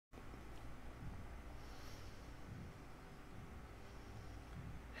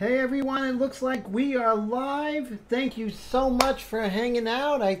Hey everyone, it looks like we are live. Thank you so much for hanging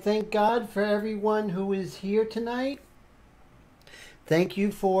out. I thank God for everyone who is here tonight. Thank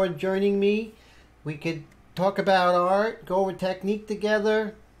you for joining me. We could talk about art, go over technique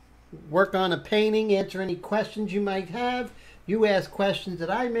together, work on a painting, answer any questions you might have. You ask questions that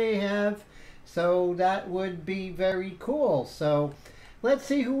I may have, so that would be very cool. So let's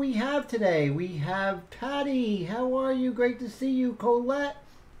see who we have today. We have Patty. How are you? Great to see you. Colette,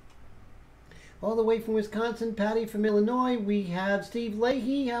 all the way from Wisconsin. Patty from Illinois. We have Steve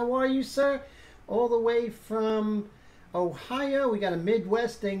Leahy. How are you, sir? All the way from Ohio. We got a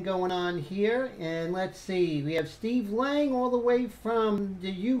Midwest thing going on here. And let's see. We have Steve Lang all the way from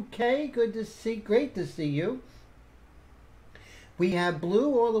the UK. Good to see. Great to see you. We have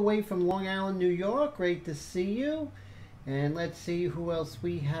Blue all the way from Long Island, New York. Great to see you. And let's see who else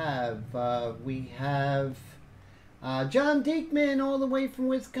we have. We have John Diekman all the way from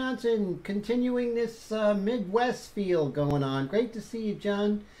Wisconsin, continuing this Midwest feel going on. Great to see you,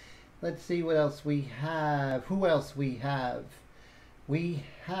 John. Let's see what else we have. Who else we have? We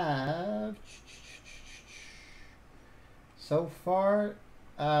have, so far,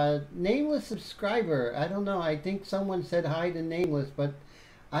 Nameless subscriber. I don't know. I think someone said hi to Nameless, but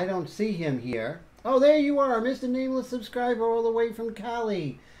I don't see him here. Oh, there you are, Mr. Nameless subscriber all the way from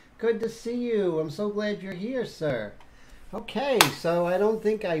Cali. Good to see you. I'm so glad you're here, sir. Okay, so I don't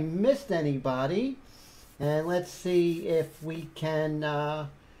think I missed anybody. And let's see if we can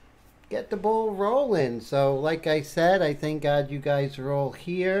get the ball rolling. So like I said, I thank God you guys are all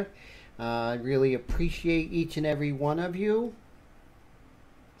here. I really appreciate each and every one of you.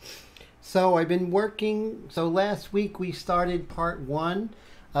 So I've been working, so last week we started part 1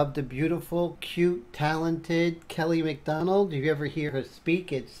 of the beautiful, cute, talented Kelly Macdonald. If you ever hear her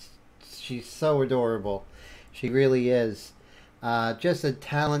speak, she's so adorable. She really is. Just a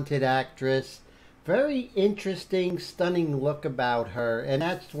talented actress. Very interesting, stunning look about her. And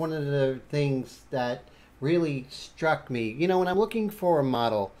that's one of the things that really struck me. You know, when I'm looking for a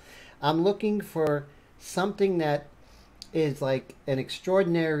model, I'm looking for something that is like an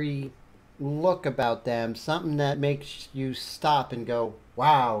extraordinary look about them. Something that makes you stop and go,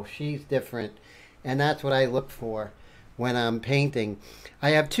 wow, she's different. And that's what I look for when I'm painting. I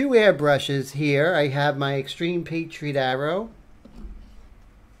have 2 airbrushes here. I have my Extreme Patriot Arrow.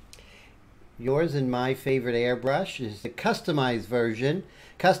 Yours and my favorite airbrush is the customized version.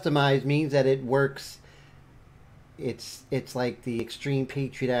 Customized means that it works. It's like the Extreme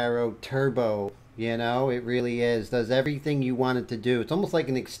Patriot Arrow Turbo. You know, it really is. Does everything you want it to do. It's almost like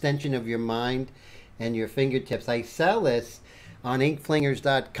an extension of your mind and your fingertips. I sell this on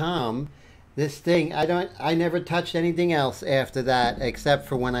inkflingers.com. This thing, I never touched anything else after that except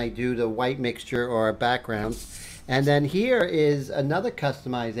for when I do the white mixture or backgrounds. And then here is another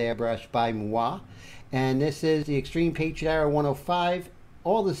customized airbrush by Moi. And this is the Extreme Patriot Arrow 105.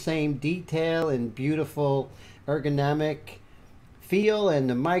 All the same detail and beautiful ergonomic feel and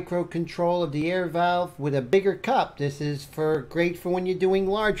the micro control of the air valve with a bigger cup. This is great for when you're doing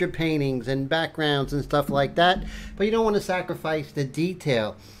larger paintings and backgrounds and stuff like that. But you don't want to sacrifice the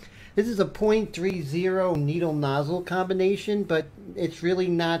detail. This is a .30 needle nozzle combination, but it's really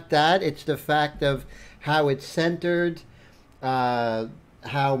not that. It's the fact of how it's centered,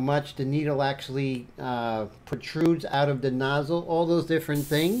 how much the needle actually protrudes out of the nozzle, all those different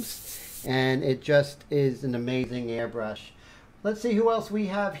things. And it just is an amazing airbrush. Let's see who else we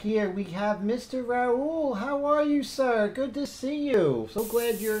have here. We have Mr. Raul. How are you, sir? Good to see you. So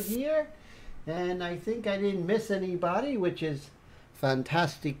glad you're here. And I think I didn't miss anybody, which is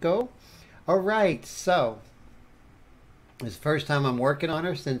fantastico. All right, so it's the first time I'm working on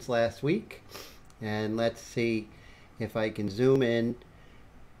her since last week. And let's see if I can zoom in.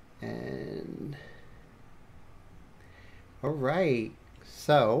 And all right,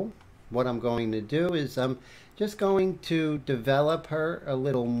 so what I'm going to do is I'm just going to develop her a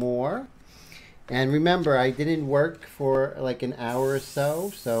little more. And remember, I didn't work for like an hour or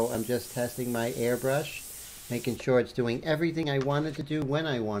so, so I'm just testing my airbrush, making sure it's doing everything I wanted to do when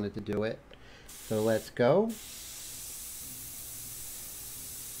I wanted to do it. So let's go.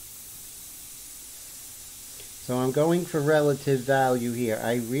 So I'm going for relative value here.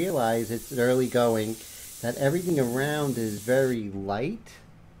 I realize it's early going that everything around is very light,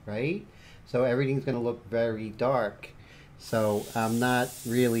 right? So everything's going to look very dark. So I'm not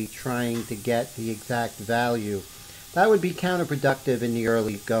really trying to get the exact value. That would be counterproductive in the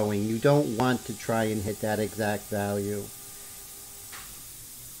early going. You don't want to try and hit that exact value.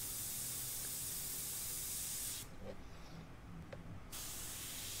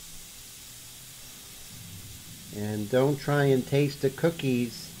 And don't try and taste the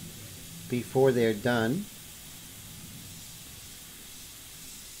cookies before they're done.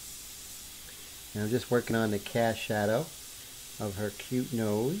 And I'm just working on the cast shadow of her cute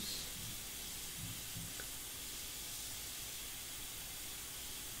nose.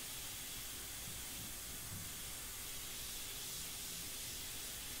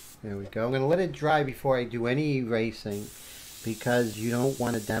 There we go. I'm going to let it dry before I do any erasing because you don't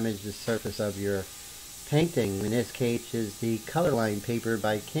want to damage the surface of your painting. In this case is the Colorline paper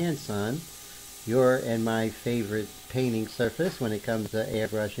by Canson, your and my favorite painting surface when it comes to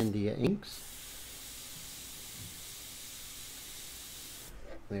Airbrush India inks.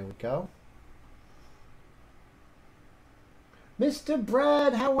 There we go. Mr.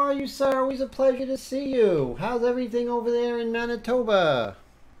 Brad, how are you, sir? Always a pleasure to see you. How's everything over there in Manitoba?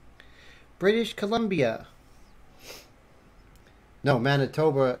 British Columbia. No,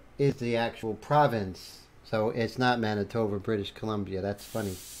 Manitoba is the actual province. So it's not Manitoba, British Columbia. That's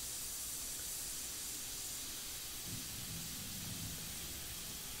funny.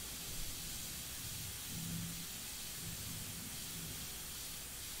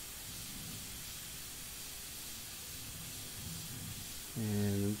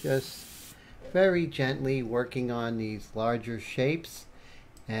 And just very gently working on these larger shapes.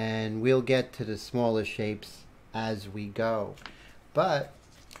 And we'll get to the smaller shapes as we go. But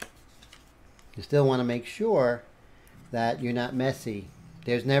you still want to make sure that you're not messy.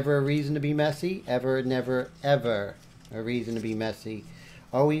 There's never a reason to be messy. Ever, never, ever a reason to be messy.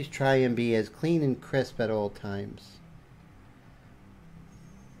 Always try and be as clean and crisp at all times.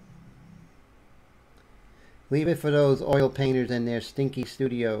 Leave it for those oil painters and their stinky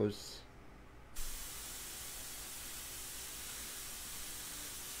studios.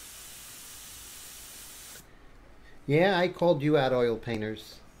 Yeah, I called you out, oil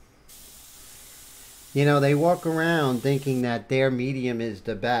painters. You know, they walk around thinking that their medium is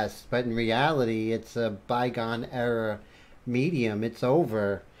the best, but in reality, it's a bygone era medium. It's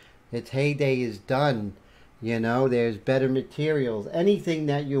over. Its heyday is done. You know, there's better materials. Anything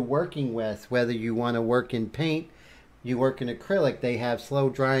that you're working with, whether you want to work in paint, you work in acrylic, they have slow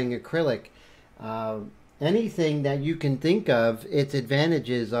drying acrylic. Anything that you can think of, its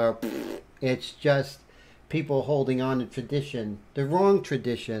advantages are, it's just people holding on to tradition, the wrong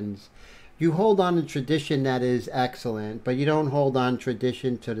traditions. You hold on to tradition that is excellent, but you don't hold on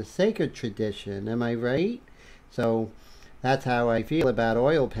tradition to the sake of tradition. Am I right? So that's how I feel about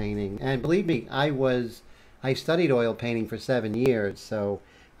oil painting. And believe me, I studied oil painting for 7 years, so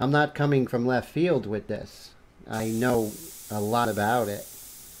I'm not coming from left field with this. I know a lot about it.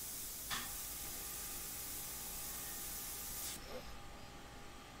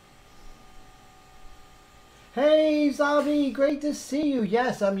 Hey Zavi, great to see you.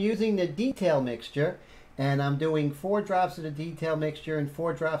 Yes, I'm using the detail mixture and I'm doing 4 drops of the detail mixture and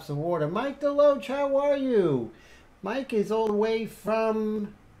 4 drops of water. Mike Deloach, how are you? Mike is all the way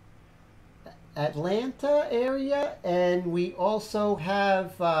from Atlanta area, and we also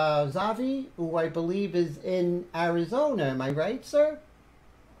have Zavi, who I believe is in Arizona. Am I right, sir?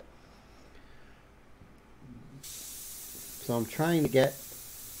 So I'm trying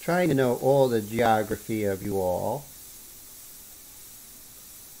to know all the geography of you all.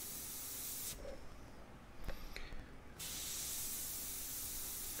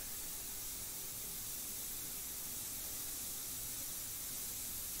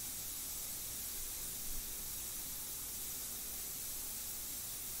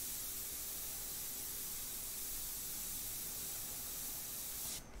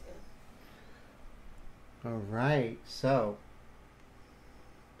 All right, so.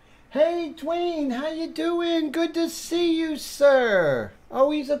 Hey, Dwayne, how you doing? Good to see you, sir.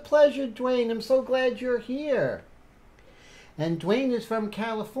 Always a pleasure, Dwayne. I'm so glad you're here. And Dwayne is from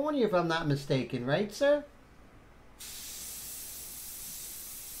California, if I'm not mistaken, right, sir?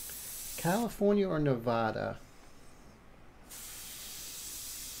 California or Nevada?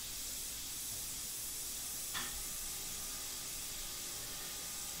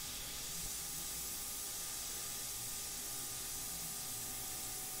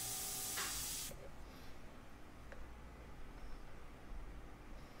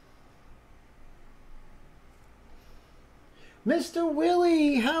 Mr.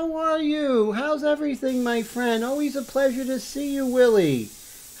 Willie, how are you? How's everything, my friend? Always a pleasure to see you, Willie.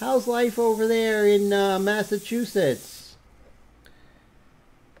 How's life over there in Massachusetts?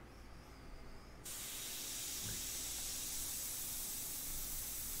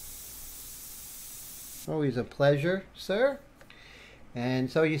 Always a pleasure, sir.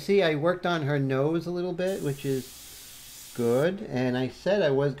 And so you see, I worked on her nose a little bit, which is good. And I said I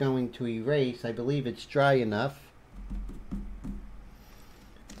was going to erase. I believe it's dry enough.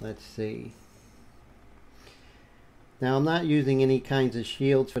 Let's see. Now I'm not using any kinds of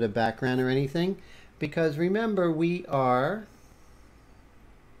shields for the background or anything, because remember we're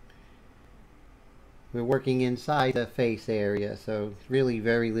working inside the face area, so really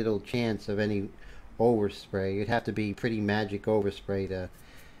very little chance of any overspray. It'd have to be pretty magic overspray to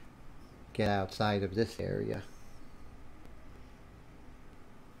get outside of this area.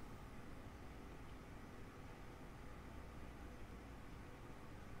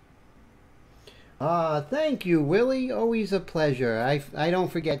 Ah, thank you, Willie. Always a pleasure. I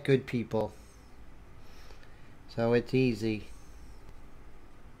don't forget good people. So it's easy.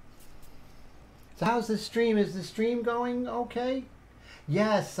 So how's the stream? Is the stream going okay?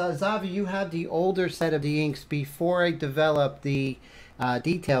 Yes, Zavi, you have the older set of the inks before I developed the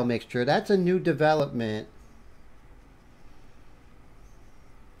detail mixture. That's a new development.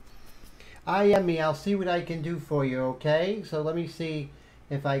 I'll see what I can do for you, okay? So let me see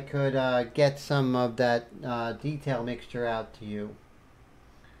if I could get some of that detail mixture out to you.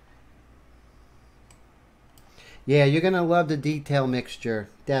 Yeah, you're going to love the detail mixture,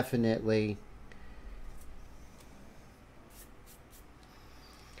 definitely.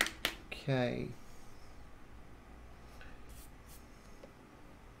 Okay.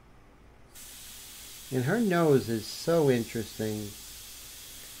 And her nose is so interesting.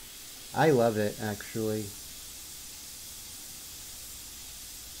 I love it, actually.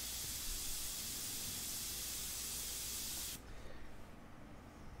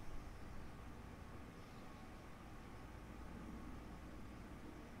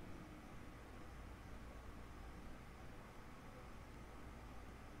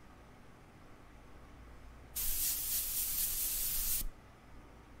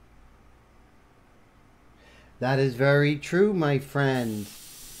 That is very true, my friend.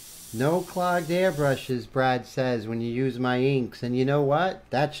 No clogged airbrushes, Brad says, when you use my inks. And you know what?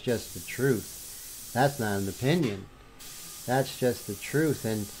 That's just the truth. That's not an opinion. That's just the truth.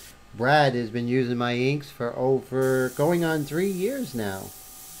 And Brad has been using my inks for going on 3 years now.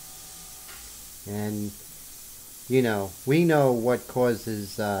 And, you know, we know what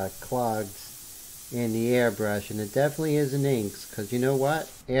causes clogs in the airbrush. And it definitely isn't inks. Because you know what?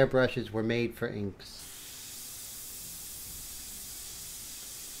 Airbrushes were made for inks.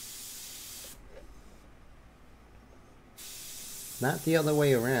 Not the other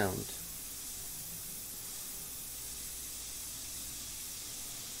way around.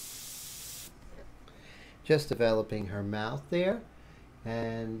 Just developing her mouth there.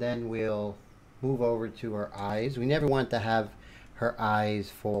 And then we'll move over to her eyes. We never want to have her eyes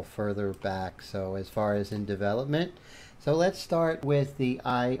fall further back, so as far as in development. So let's start with the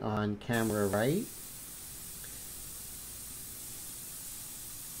eye on camera right.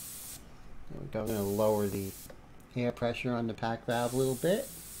 I'm going to lower the air pressure on the pack valve a little bit.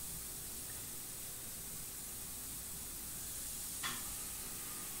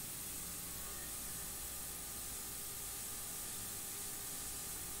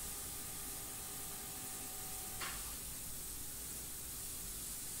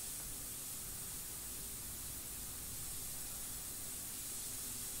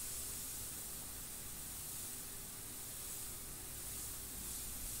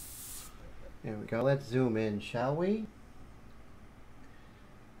 There we go. Let's zoom in, shall we?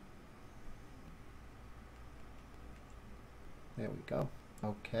 There we go.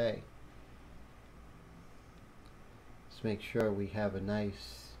 Okay. Let's make sure we have a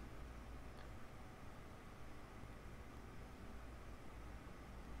nice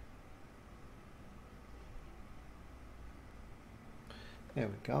there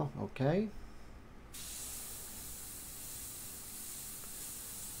we go. Okay.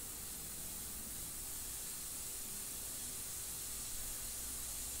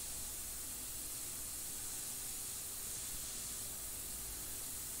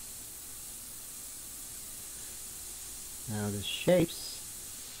 Now the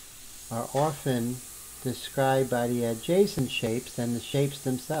shapes are often described by the adjacent shapes than the shapes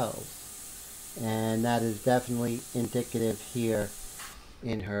themselves. And that is definitely indicative here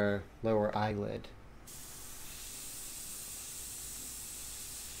in her lower eyelid.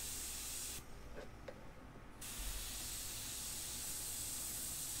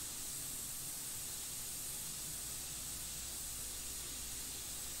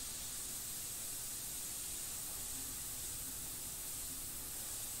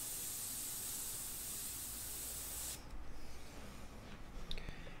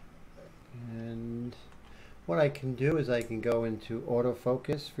 What I can do is I can go into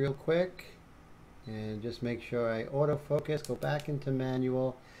autofocus real quick and just make sure I autofocus, go back into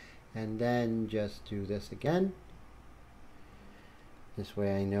manual, and then just do this again. This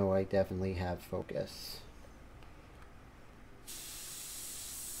way I know I definitely have focus.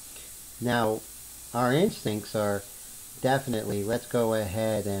 Now, our instincts are definitely, let's go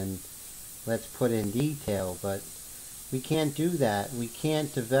ahead and let's put in detail, but we can't do that. We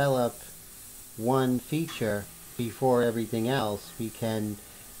can't develop one feature before everything else. We can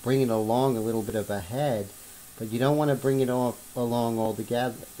bring it along a little bit of ahead, but you don't want to bring it along all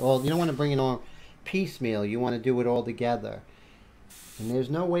together. Well, you don't want to bring it on piecemeal. You want to do it all together. And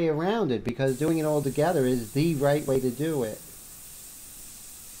there's no way around it, because doing it all together is the right way to do it.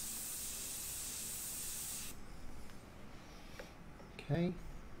 Okay.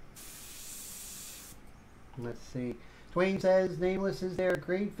 Let's see. Dwayne says, Nameless, is there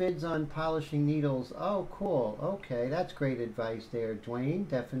great vids on polishing needles? Oh, cool. Okay, that's great advice there, Dwayne.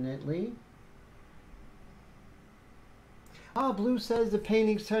 Definitely. Oh, Blue says the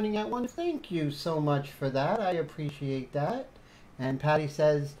painting's turning out wonderful. Thank you so much for that. I appreciate that. And Patty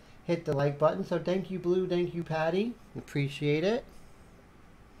says, hit the like button. So thank you, Blue. Thank you, Patty. Appreciate it.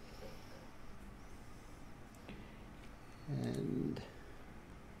 And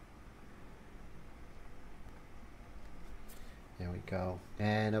there we go.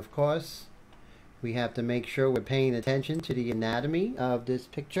 And of course, we have to make sure we're paying attention to the anatomy of this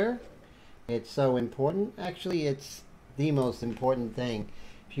picture. It's so important. Actually, it's the most important thing.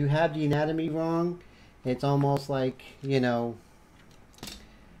 If you have the anatomy wrong, it's almost like, you know,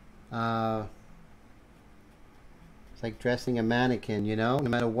 it's like dressing a mannequin, you know? No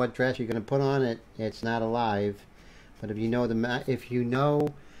matter what dress you're going to put on it, it's not alive. But if you know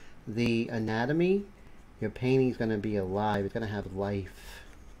the anatomy, your painting's going to be alive. It's going to have life.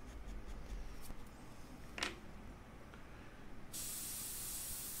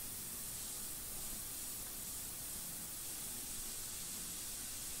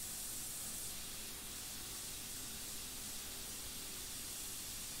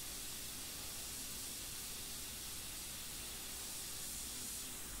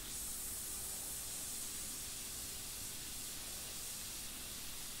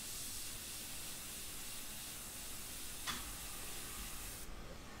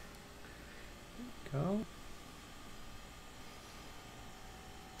 Go.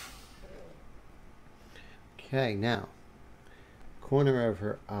 Okay, now corner of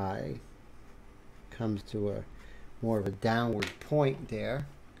her eye comes to a more of a downward point there.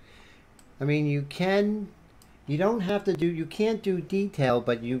 I mean, you can't do detail,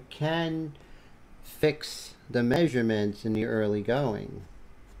 but you can fix the measurements in the early going.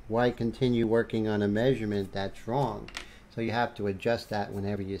 Why continue working on a measurement that's wrong? So you have to adjust that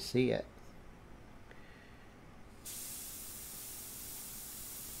whenever you see it.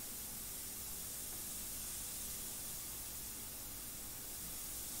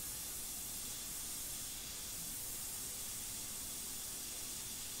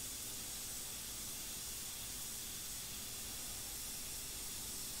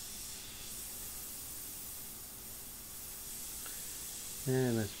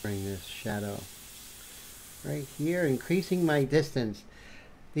 And let's bring this shadow right here, increasing my distance.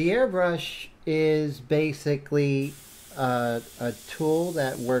 The airbrush is basically a tool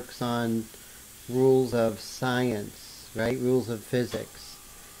that works on rules of science, right? Rules of physics.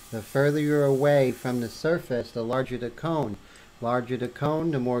 The further you're away from the surface, the larger the cone. Larger the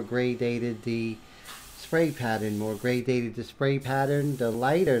cone, the more gradated the spray pattern. More gradated the spray pattern, the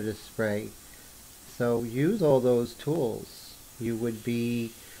lighter the spray. So use all those tools. You would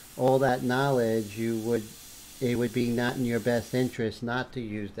be, all that knowledge, it would be not in your best interest not to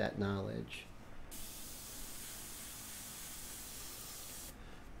use that knowledge.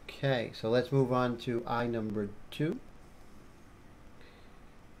 Okay, so let's move on to eye number 2.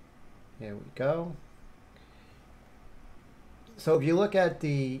 There we go. So if you look at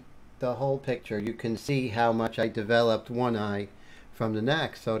the whole picture, you can see how much I developed one eye from the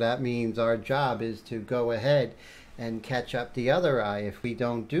next. So that means our job is to go ahead and catch up the other eye. If we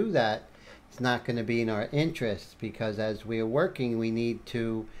don't do that, it's not going to be in our interest, because as we are working, we need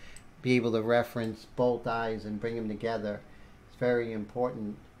to be able to reference both eyes and bring them together. It's very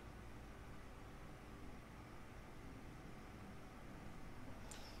important.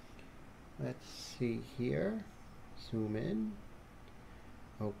 Let's see here. Zoom in.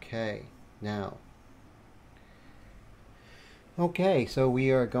 Okay, now. Okay, so we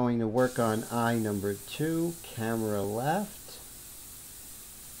are going to work on eye number 2, camera left.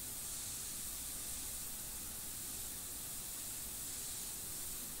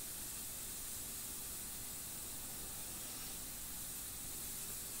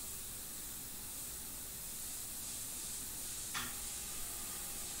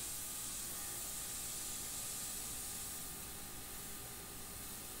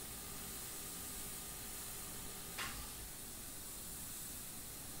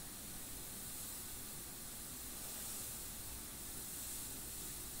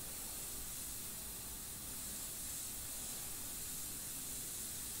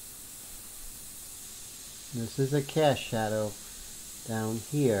 This is a cast shadow down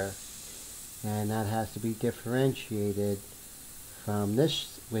here, and that has to be differentiated from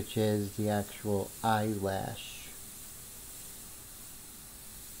this, which is the actual eyelash.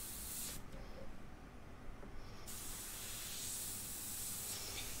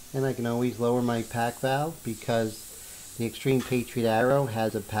 And I can always lower my pack valve because the Extreme Patriot Arrow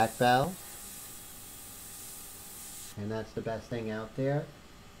has a pack valve, and that's the best thing out there.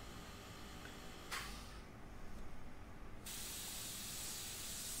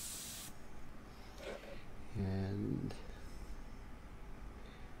 And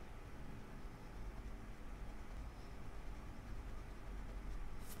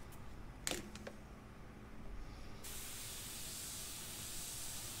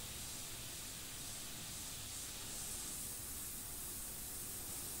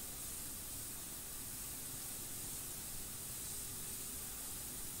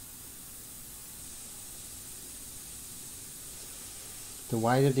the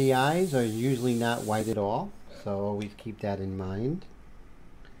white of the eyes are usually not white at all, so always keep that in mind.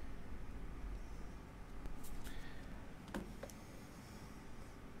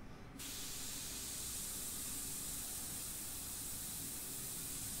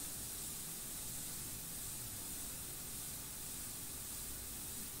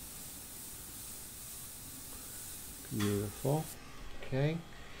 Beautiful. Okay.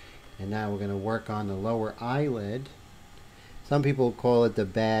 And now we're going to work on the lower eyelid. Some people call it the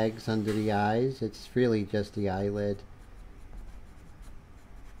bags under the eyes. It's really just the eyelid.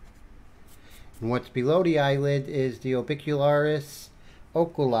 And what's below the eyelid is the orbicularis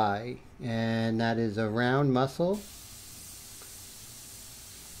oculi, and that is a round muscle,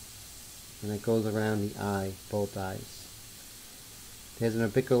 and it goes around the eye, both eyes. There's an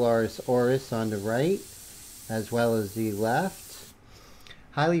orbicularis oris on the right as well as the left.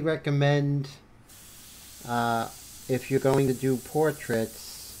 Highly recommend, if you're going to do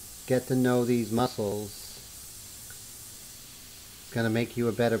portraits, get to know these muscles. It's going to make you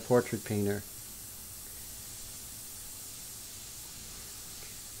a better portrait painter.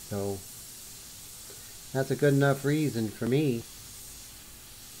 So that's a good enough reason for me.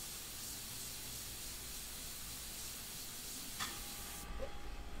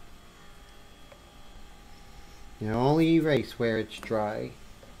 You know, only erase where it's dry.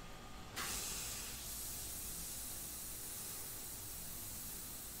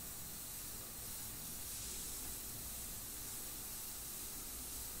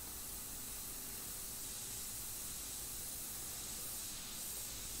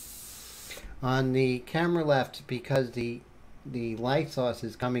 On the camera left, because the light source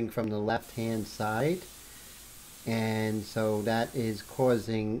is coming from the left hand side, and so that is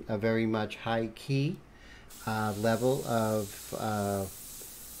causing a very much high key level of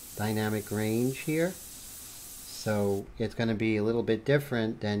dynamic range here. So it's going to be a little bit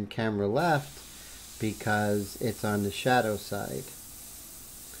different than camera left because it's on the shadow side.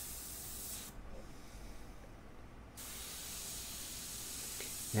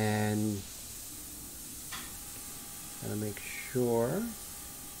 And gotta make sure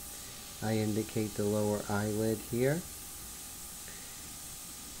I indicate the lower eyelid here.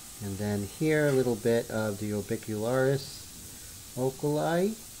 And then here a little bit of the orbicularis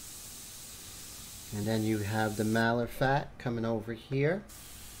oculi. And then you have the malar fat coming over here.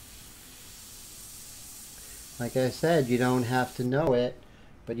 Like I said, you don't have to know it,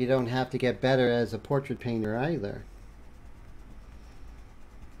 but you don't have to get better as a portrait painter either.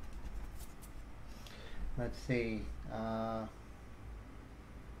 Let's see.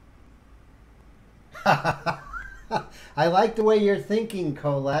 I like the way you're thinking,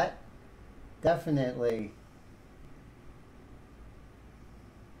 Colette. Definitely.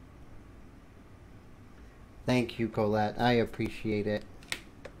 Thank you, Colette. I appreciate it.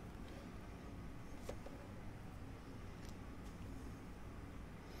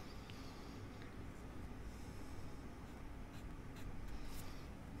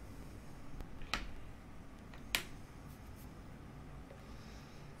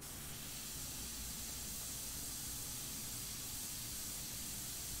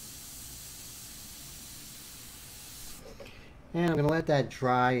 And I'm going to let that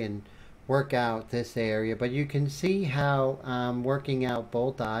dry and work out this area, but you can see how I'm working out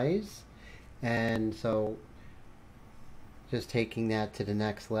both eyes, and so just taking that to the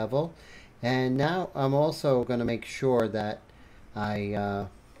next level. And now I'm also going to make sure that I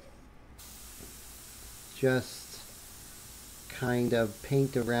just kind of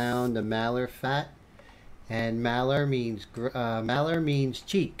paint around the malar fat, and malar means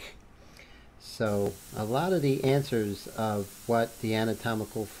cheek. So a lot of the answers of what the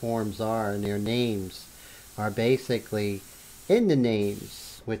anatomical forms are and their names are basically in the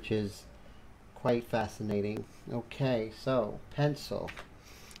names, which is quite fascinating. Okay, so pencil.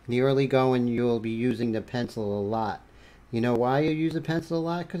 In the early going, you'll be using the pencil a lot. You know why you use a pencil a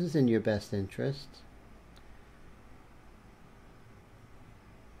lot? Because it's in your best interest.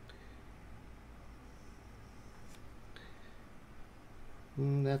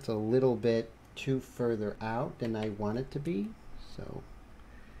 That's a little bit too further out than I want it to be. So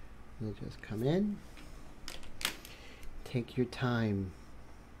you'll just come in. Take your time.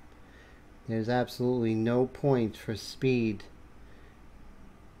 There's absolutely no point for speed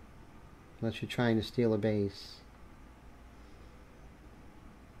unless you're trying to steal a base.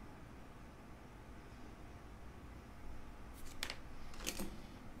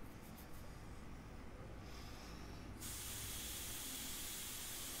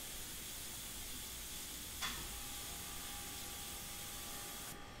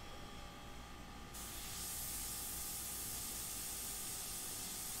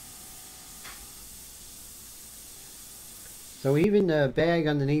 So even the bag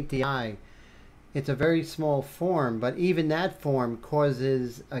underneath the eye, it's a very small form, but even that form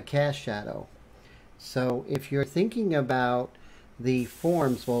causes a cast shadow. So if you're thinking about the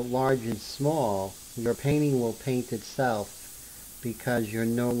forms, both large and small, your painting will paint itself because you're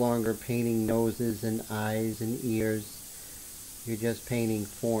no longer painting noses and eyes and ears. You're just painting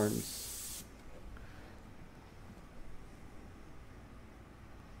forms.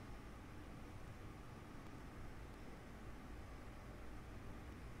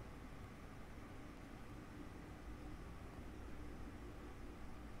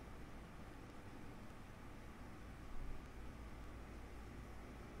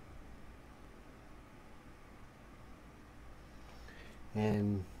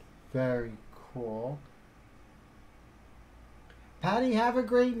 And very cool. Patty, have a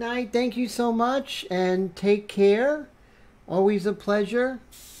great night. Thank you so much and take care. Always a pleasure.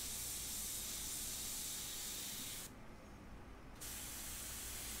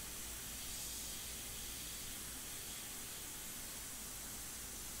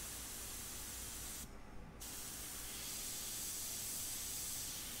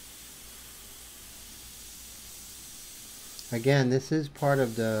 Again, this is part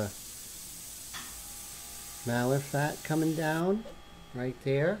of the malar fat coming down right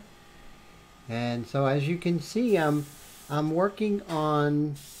there. And so as you can see, I'm working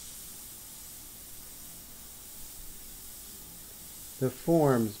on the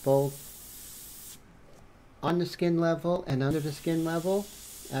forms both on the skin level and under the skin level,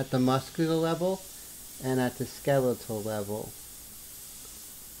 at the muscular level and at the skeletal level.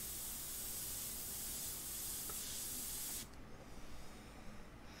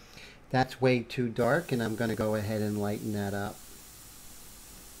 That's way too dark, and I'm going to go ahead and lighten that up.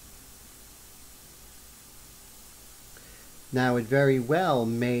 Now it very well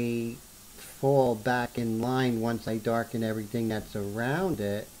may fall back in line once I darken everything that's around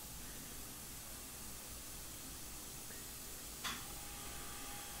it.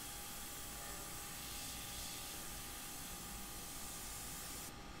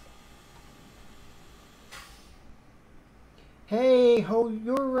 Hey,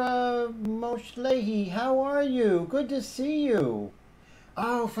 you're Moshe Leahy. How are you? Good to see you.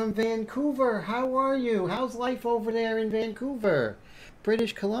 Oh, from Vancouver. How are you? How's life over there in Vancouver,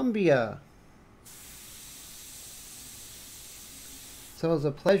 British Columbia? So it's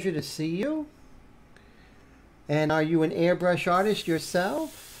a pleasure to see you. And are you an airbrush artist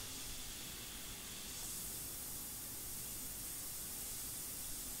yourself?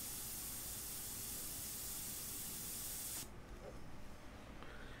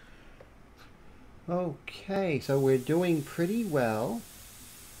 Okay, so we're doing pretty well.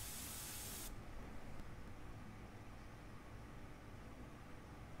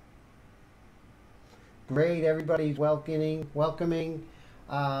 Great, everybody's welcoming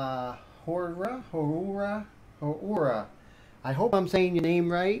Horura. I hope I'm saying your name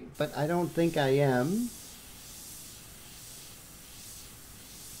right, but I don't think I am.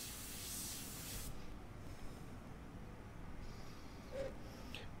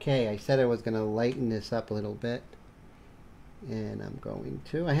 Okay, I said I was going to lighten this up a little bit. And I'm going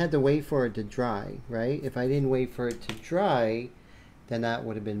to. I had to wait for it to dry, right? If I didn't wait for it to dry, then that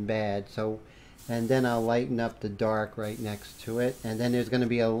would have been bad. So, and then I'll lighten up the dark right next to it. And then there's going to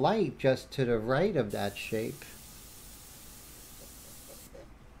be a light just to the right of that shape.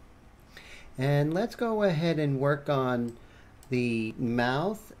 And let's go ahead and work on the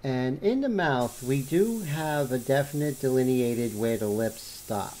mouth. And in the mouth, we do have a definite delineated where the lips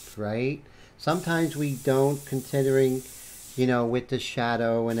stop, right? Sometimes we don't, considering, you know, with the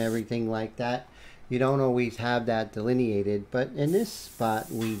shadow and everything like that. you don't always have that delineated, but in this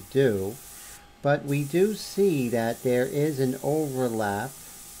spot we do. But we do see that there is an overlap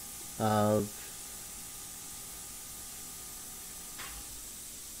of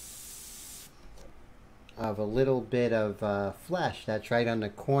a little bit of flesh that's right on the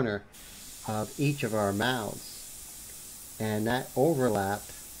corner of each of our mouths. And that overlap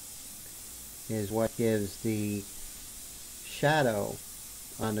is what gives the shadow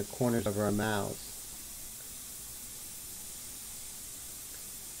on the corners of our mouths.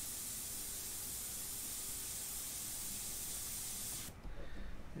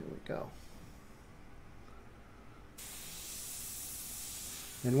 There we go.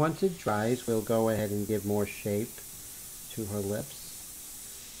 And once it dries, we'll go ahead and give more shape to her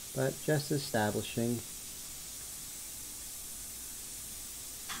lips, but just establishing.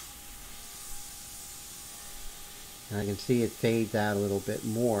 And I can see it fades out a little bit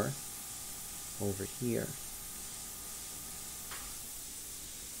more over here.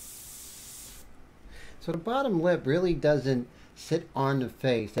 So the bottom lip really doesn't sit on the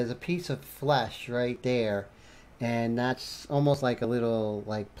face. There's a piece of flesh right there, and that's almost like a little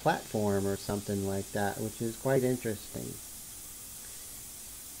platform or something like that, which is quite interesting.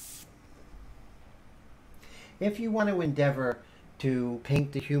 If you want to endeavor to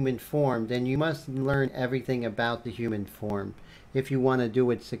paint the human form, then you must learn everything about the human form if you want to do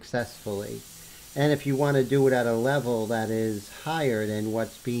it successfully. And if you want to do it at a level that is higher than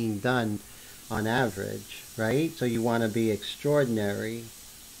what's being done on average, right? So you want to be extraordinary.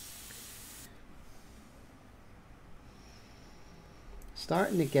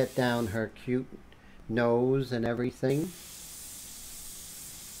 Starting to get down her cute nose and everything.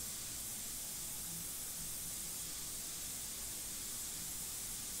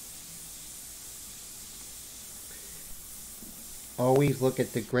 Always look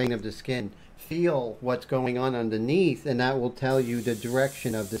at the grain of the skin. Feel what's going on underneath, and that will tell you the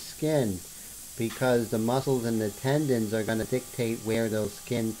direction of the skin, because the muscles and the tendons are going to dictate where that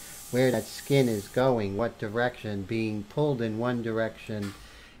skin is going, what direction, being pulled in one direction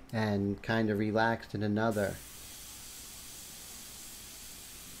and kind of relaxed in another.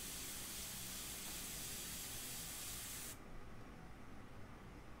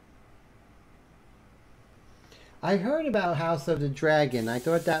 I heard about House of the Dragon. I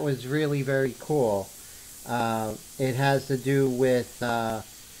thought that was really very cool. It has to do with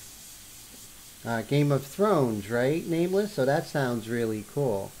Game of Thrones, right? Nameless? So that sounds really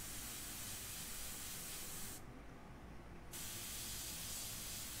cool.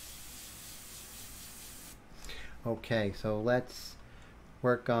 Okay, so let's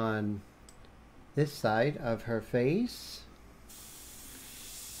work on this side of her face.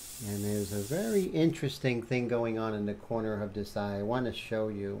 And there's a very interesting thing going on in the corner of this eye. I want to show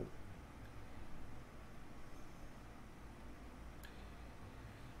you.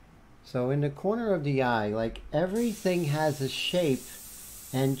 So in the corner of the eye, like, everything has a shape,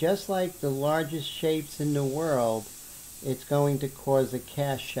 and just like the largest shapes in the world, it's going to cause a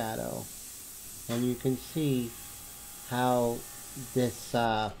cast shadow. And you can see how this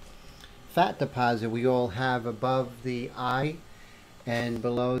fat deposit we all have above the eye and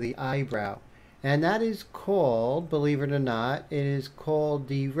below the eyebrow. And that is called, believe it or not, it is called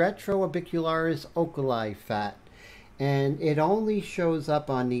the retroabicularis oculi fat. And it only shows up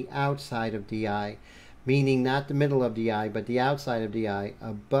on the outside of the eye, meaning not the middle of the eye, but the outside of the eye,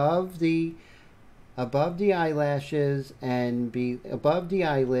 above the eyelashes and above the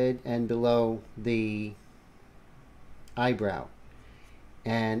eyelid and below the eyebrow.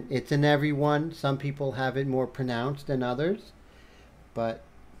 And it's in everyone. Some people have it more pronounced than others. But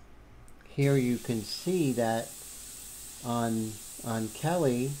here you can see that on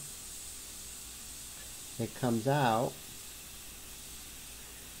Kelly, it comes out.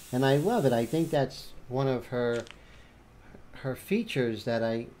 And I love it. I think that's one of her features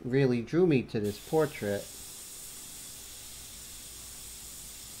that really drew me to this portrait.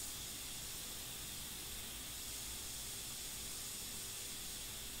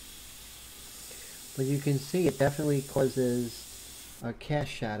 But you can see it definitely causes a cast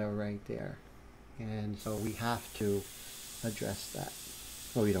shadow right there, and so we have to address that.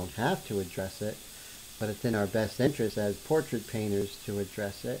 Well, we don't have to address it, but it's in our best interest as portrait painters to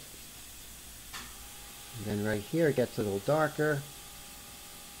address it. And then right here it gets a little darker.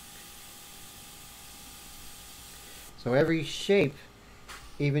 So every shape,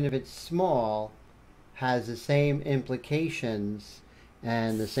 even if it's small, has the same implications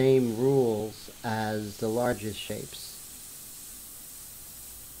and the same rules as the largest shapes.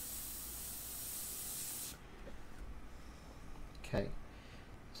 Okay,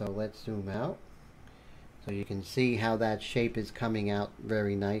 so let's zoom out. So you can see how that shape is coming out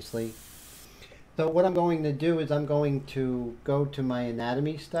very nicely. So what I'm going to do is I'm going to go to my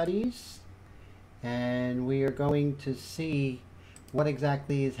anatomy studies, and we are going to see what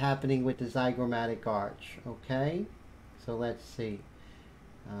exactly is happening with the zygomatic arch. Okay, so let's see.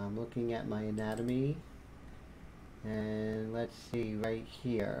 I'm looking at my anatomy, and let's see right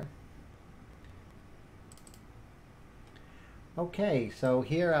here. Okay, so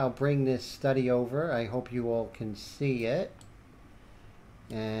here I'll bring this study over. I hope you all can see it.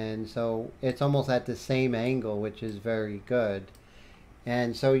 And so it's almost at the same angle, which is very good.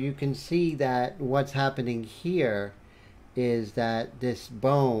 And so you can see that what's happening here is that this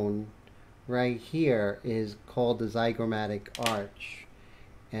bone right here is called the zygomatic arch.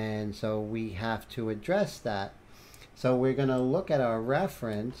 And so we have to address that. So we're going to look at our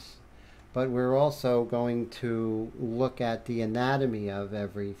reference, but we're also going to look at the anatomy of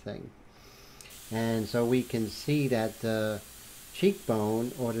everything. And so we can see that the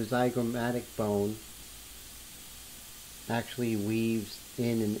cheekbone, or the zygomatic bone, actually weaves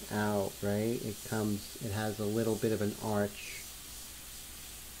in and out, right? It has a little bit of an arch.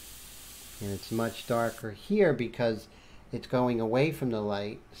 And it's much darker here because it's going away from the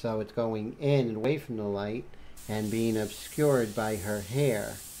light. So it's going in and away from the light and being obscured by her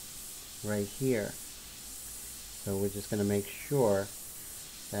hair right here. So we're just going to make sure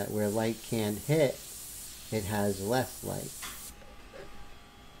that where light can't hit, it has less light.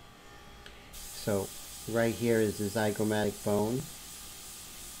 So right here is the zygomatic bone.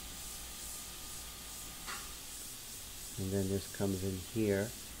 And then this comes in here.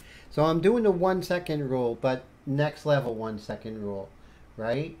 So I'm doing the 1 second rule, but next level 1 second rule,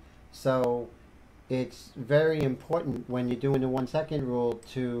 right? So it's very important when you're doing the 1 second rule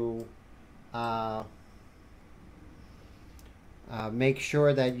to make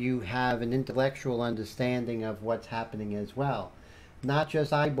sure that you have an intellectual understanding of what's happening as well, not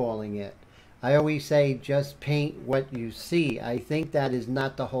just eyeballing it. I always say just paint what you see. I think that is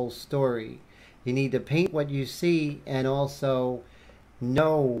not the whole story. You need to paint what you see and also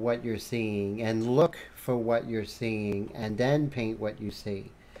know what you're seeing and look for what you're seeing and then paint what you see.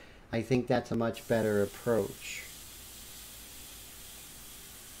 I think that's a much better approach.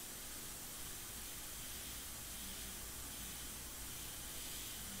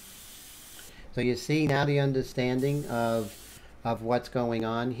 So you see now the understanding of what's going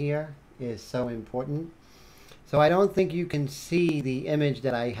on here is so important. So I don't think you can see the image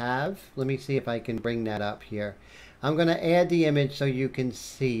that I have. Let me see if I can bring that up here. I'm going to add the image so you can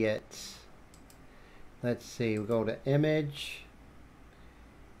see it. Let's see, we'll go to Image,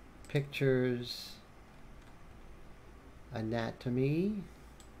 Pictures, Anatomy.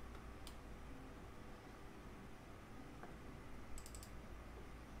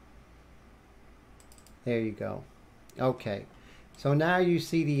 There you go. Okay, so now you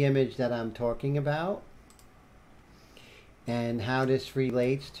see the image that I'm talking about and how this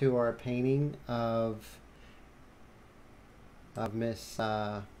relates to our painting of Miss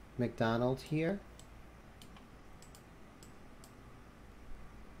Macdonald here.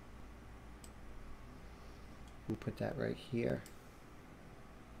 We'll put that right here.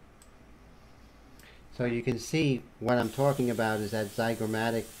 So you can see what I'm talking about is that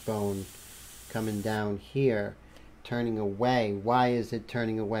zygomatic bone coming down here, turning away. Why is it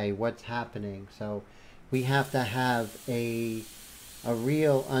turning away? What's happening? So we have to have a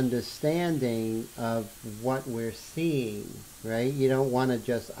real understanding of what we're seeing, right? You don't want to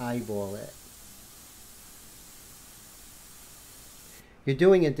just eyeball it. You're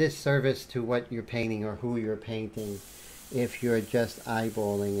doing a disservice to what you're painting or who you're painting if you're just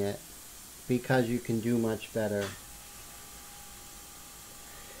eyeballing it, because you can do much better.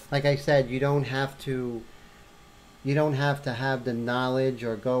 Like I said, you don't have to have the knowledge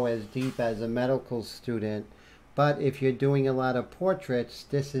or go as deep as a medical student, but if you're doing a lot of portraits,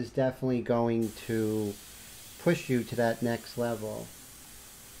 this is definitely going to push you to that next level.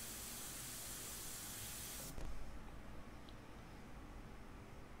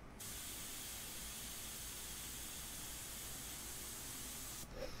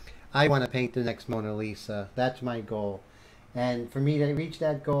 I want to paint the next Mona Lisa. That's my goal. And for me to reach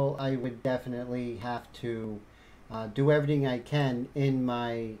that goal, I would definitely have to do everything I can in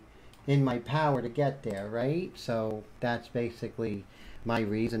my power to get there, right? So that's basically my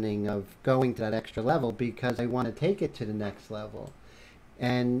reasoning of going to that extra level, because I want to take it to the next level.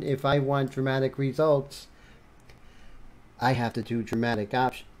 And if I want dramatic results, I have to do dramatic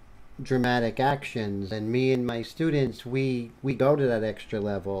actions. And me and my students, we go to that extra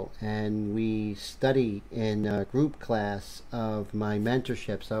level and we study in a group class of my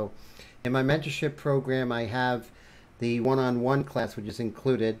mentorship. So In my mentorship program, I have the one-on-one class, which is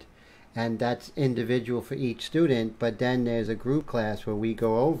included, and that's individual for each student. But then there's a group class where we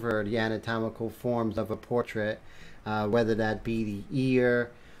go over the anatomical forms of a portrait, whether that be the ear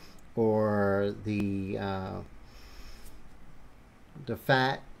or the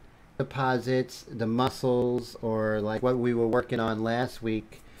fat deposits, the muscles, or like what we were working on last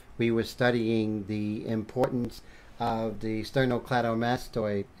week, we were studying the importance of the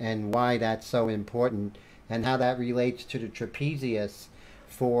sternocleidomastoid and why that's so important and how that relates to the trapezius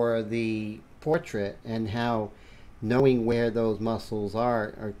for the portrait, and how knowing where those muscles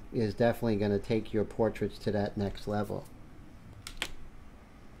are is definitely going to take your portraits to that next level.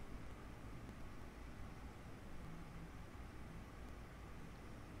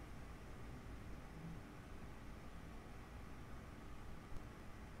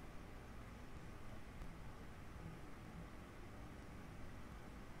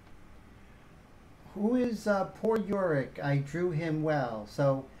 Who is poor Yorick? I drew him well.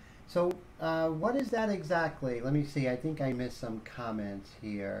 So what is that exactly? Let me see. I think I missed some comments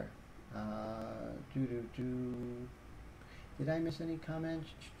here. Did I miss any comments?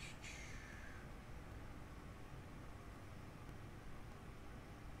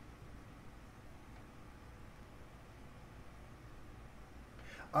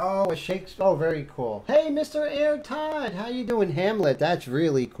 Oh, a Shakespeare. Oh, very cool. Hey, Mr. Air Todd, how you doing? Hamlet, that's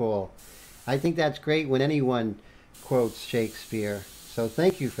really cool. I think that's great when anyone quotes Shakespeare. So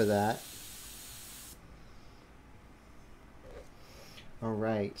thank you for that. All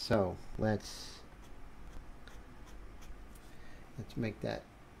right, so let's make that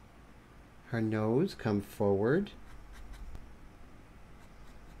her nose come forward.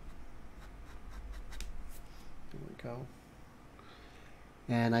 There we go.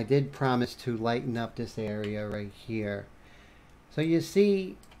 And I did promise to lighten up this area right here. So you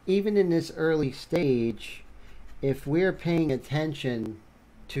see, even in this early stage, if we're paying attention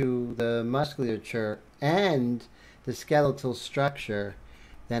to the musculature and the skeletal structure,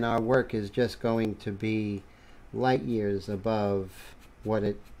 then our work is just going to be light years above what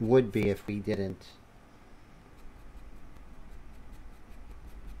it would be if we didn't.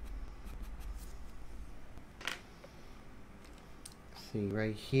 See,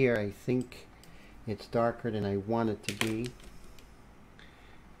 right here, I think it's darker than I want it to be.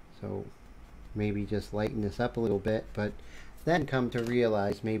 So maybe just lighten this up a little bit, but then come to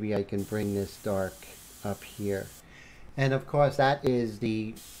realize maybe I can bring this dark up here. And of course, that is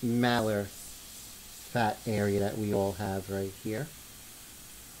the malar fat area that we all have right here.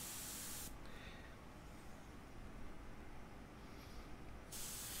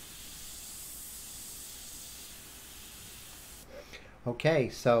 Okay,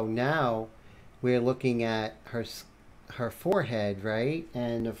 so now we're looking at her forehead, right?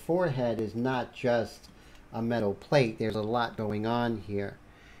 And the forehead is not just a metal plate. There's a lot going on here.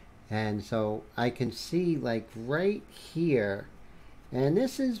 And so I can see like right here, and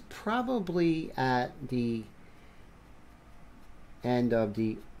this is probably at the end of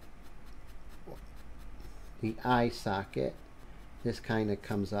the eye socket. This kind of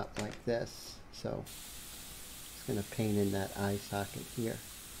comes up like this. So it's going to paint in that eye socket here.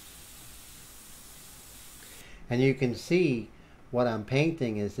 And you can see what I'm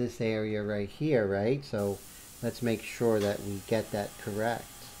painting is this area right here, right? So let's make sure that we get that correct.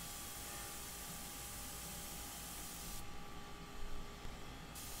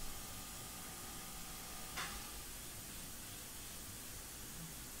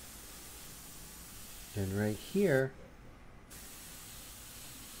 And right here,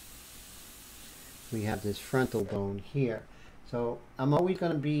 we have this frontal bone here. So I'm always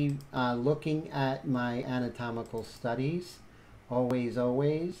going to be looking at my anatomical studies. Always,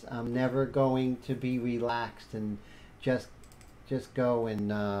 always. I'm never going to be relaxed and just go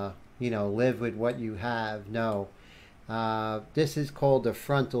and you know, live with what you have. No. This is called the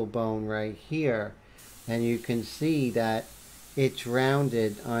frontal bone right here. And you can see that it's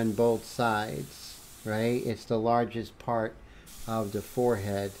rounded on both sides, right? It's the largest part of the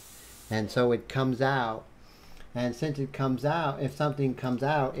forehead. And so it comes out. And since it comes out, if something comes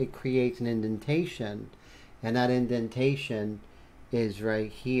out, it creates an indentation. And that indentation is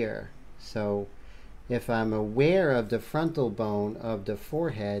right here. So if I'm aware of the frontal bone of the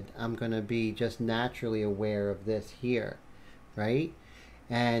forehead, I'm going to be just naturally aware of this here, right?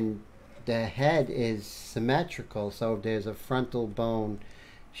 And the head is symmetrical. So if there's a frontal bone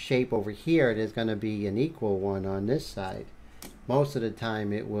shape over here, there's going to be an equal one on this side. Most of the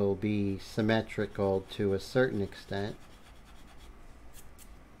time it will be symmetrical to a certain extent.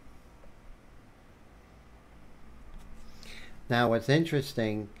 Now what's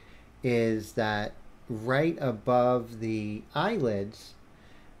interesting is that right above the eyelids,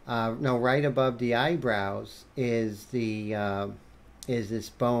 no, right above the eyebrows is this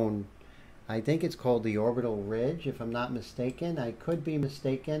bone. I think it's called the orbital ridge, if I'm not mistaken. I could be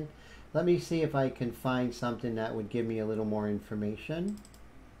mistaken. Let me see if I can find something that would give me a little more information.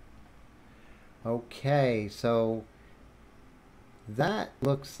 Okay, so that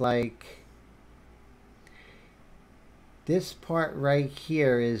looks like this part right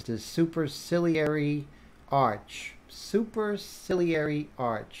here is the superciliary arch. Superciliary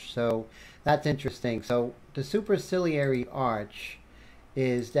arch. So that's interesting. So the superciliary arch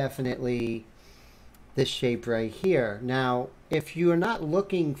is definitely this shape right here. Now, if you're not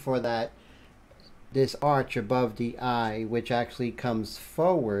looking for this arch above the eye, which actually comes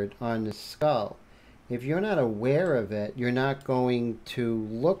forward on the skull, if you're not aware of it, you're not going to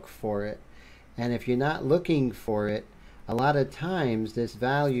look for it. And if you're not looking for it, a lot of times this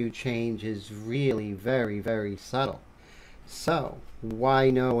value change is really very, very subtle. So why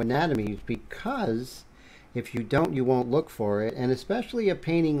know anatomy? Because if you don't, you won't look for it. And especially a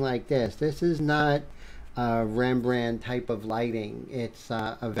painting like this, this is not a Rembrandt type of lighting. It's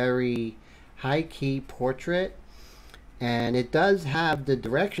a very high-key portrait, and it does have the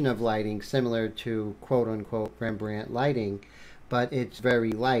direction of lighting similar to quote-unquote Rembrandt lighting, but it's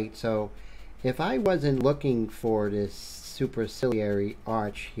very light. So if I wasn't looking for this superciliary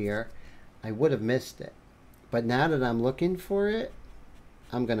arch here, I would have missed it. But now that I'm looking for it,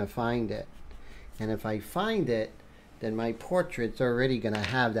 I'm going to find it. And if I find it, then my portrait's already going to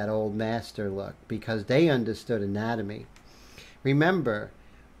have that old master look, because they understood anatomy. Remember,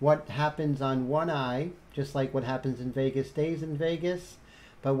 what happens on one eye, just like what happens in Vegas stays in Vegas,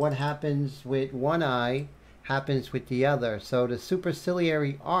 but what happens with one eye happens with the other. So the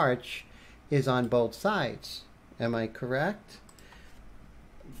superciliary arch is on both sides. Am I correct?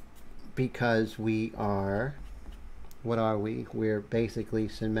 Because we are, what are we? We're basically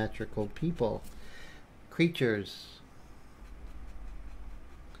symmetrical people, creatures.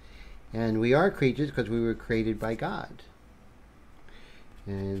 And we are creatures because we were created by God.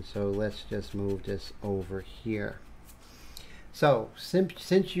 And so let's just move this over here. So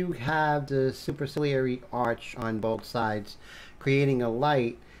since you have the superciliary arch on both sides creating a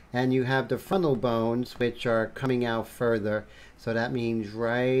light, and you have the frontal bones which are coming out further, so that means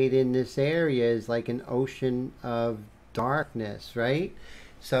right in this area is like an ocean of darkness, right?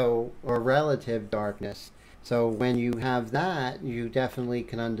 So, or relative darkness. So when you have that, you definitely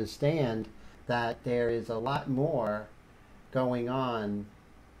can understand that there is a lot more going on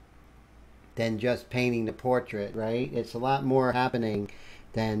than just painting the portrait, right? It's a lot more happening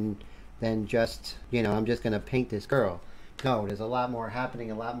than just, you know, I'm just going to paint this girl. No, there's a lot more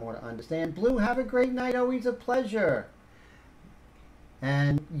happening, a lot more to understand. Blue, have a great night. Always a pleasure.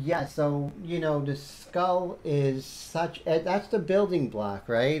 And yeah, so, you know, the skull is such, that's the building block,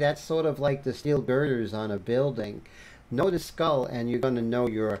 right? That's sort of like the steel girders on a building. Know the skull and you're going to know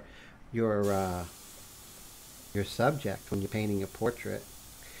your subject when you're painting a portrait.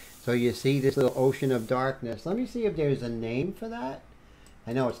 So you see this little ocean of darkness. Let me see if there's a name for that.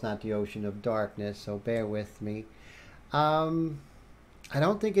 I know it's not the ocean of darkness, so bear with me. I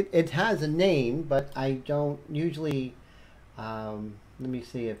don't think it has a name, but I don't usually, let me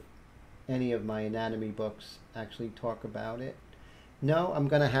see if any of my anatomy books actually talk about it. No, I'm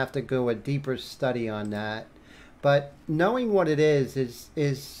going to have to go a deeper study on that. But knowing what it is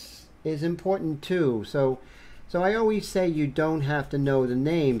important too. So I always say you don't have to know the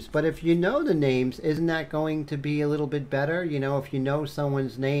names, but if you know the names, isn't that going to be a little bit better? You know, if you know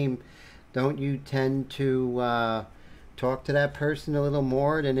someone's name, don't you tend to talk to that person a little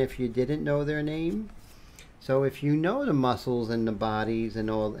more than if you didn't know their name? So if you know the muscles and the bodies and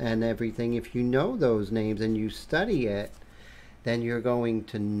all and everything, if you know those names and you study it, then you're going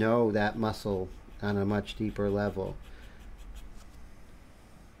to know that muscle on a much deeper level.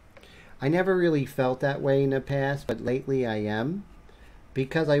 I never really felt that way in the past, but lately I am,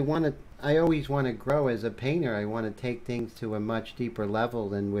 because I always want to grow as a painter. I want to take things to a much deeper level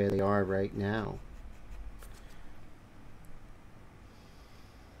than where they are right now.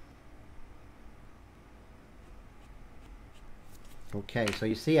 Okay, so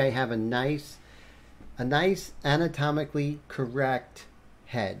you see I have a nice anatomically correct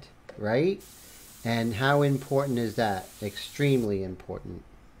head, right? And how important is that? Extremely important.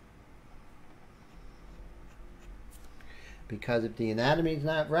 Because if the anatomy is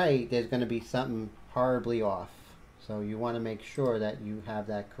not right, there's going to be something horribly off. So you want to make sure that you have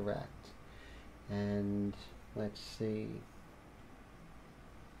that correct. And let's see.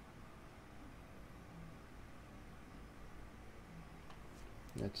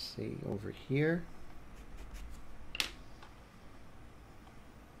 Let's see, over here.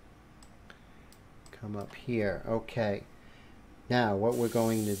 Come up here. Okay. Now what we're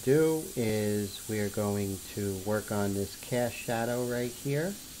going to do is we're going to work on this cast shadow right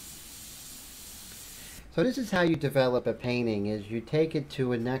here. So this is how you develop a painting, is you take it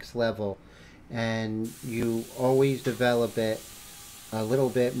to a next level and you always develop it a little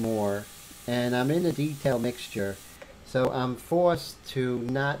bit more. And I'm in a detail mixture, so I'm forced to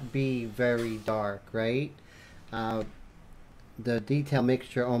not be very dark, right? The detail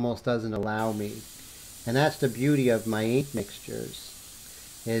mixture almost doesn't allow me. And that's the beauty of my ink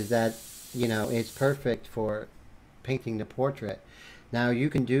mixtures, is that, you know, it's perfect for painting the portrait. Now you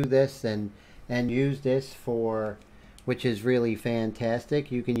can do this and use this for, which is really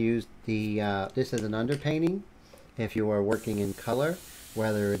fantastic. You can use the this as an underpainting if you are working in color,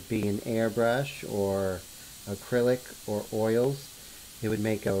 whether it be an airbrush or acrylic or oils. It would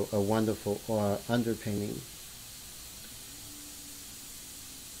make a wonderful underpainting.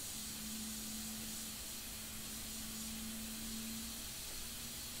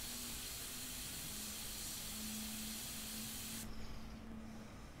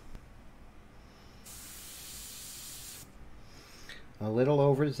 A little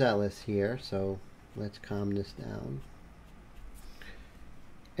overzealous here, so let's calm this down.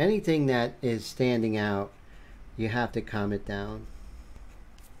 Anything that is standing out, you have to calm it down.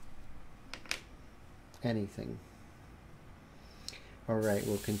 Anything. Alright,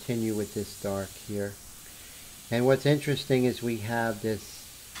 we'll continue with this dark here. And what's interesting is we have this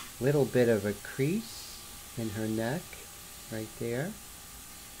little bit of a crease in her neck, right there.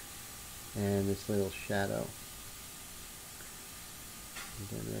 And this little shadow. And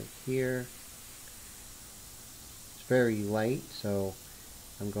then right here, it's very light, so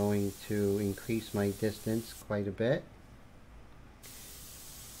I'm going to increase my distance quite a bit.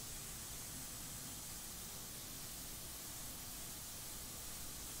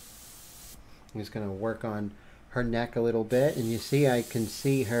 I'm just going to work on her neck a little bit, and you see I can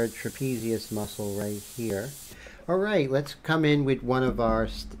see her trapezius muscle right here. Alright, let's come in with one of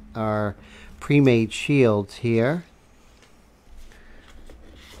our pre-made shields here.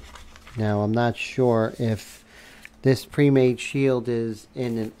 Now I'm not sure if this pre-made shield is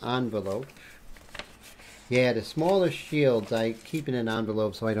in an envelope. Yeah, the smaller shields I keep in an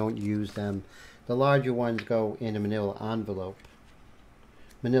envelope so I don't use them. The larger ones go in a manila envelope.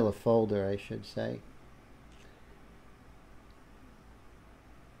 Manila folder, I should say.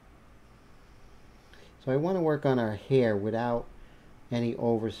 So I want to work on our hair without any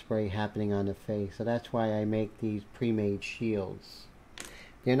overspray happening on the face. So that's why I make these pre-made shields.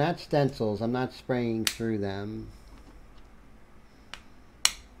 They're not stencils. I'm not spraying through them.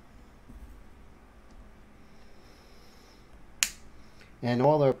 And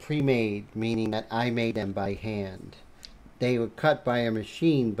all are pre-made, meaning that I made them by hand. They were cut by a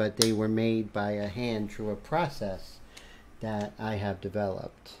machine, but they were made by a hand through a process that I have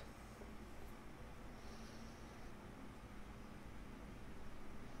developed.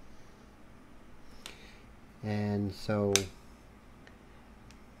 And so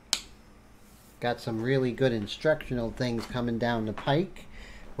got some really good instructional things coming down the pike,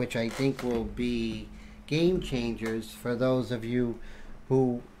 which I think will be game changers for those of you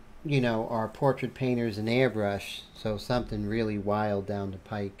who, you know, are portrait painters in airbrush. So something really wild down the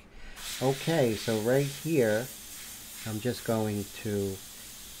pike. Okay, so right here, I'm just going to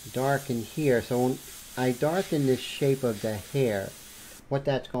darken here. So when I darken this shape of the hair, what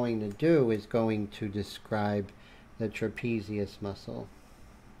that's going to do is going to describe the trapezius muscle.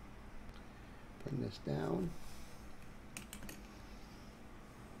 Bring this down.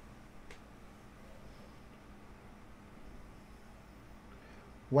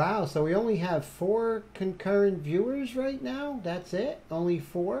 Wow, so we only have 4 concurrent viewers right now? That's it? Only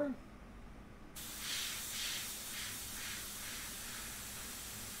 4?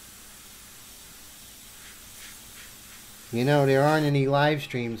 You know, there aren't any live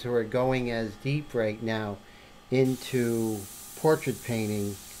streams who are going as deep right now into portrait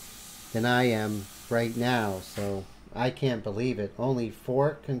painting than I am right now, so I can't believe it. Only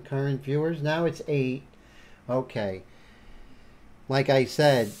 4 concurrent viewers? Now it's 8. Okay. Like I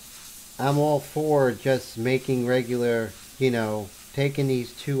said, I'm all for just making regular, you know, taking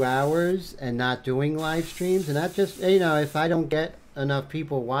these 2 hours and not doing live streams. And not just, you know, if I don't get enough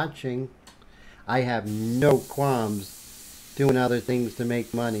people watching, I have no qualms doing other things to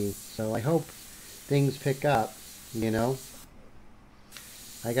make money. So I hope things pick up, you know.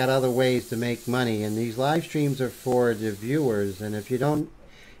 I got other ways to make money, and these live streams are for the viewers, and if you don't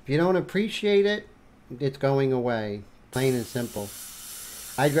appreciate it, it's going away. Plain and simple.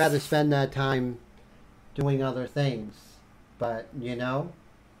 I'd rather spend that time doing other things. But, you know,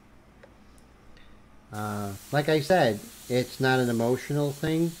 like I said, it's not an emotional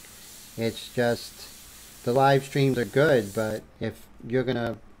thing. It's just the live streams are good, but if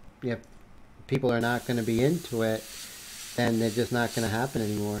people are not gonna be into it, then they're just not gonna happen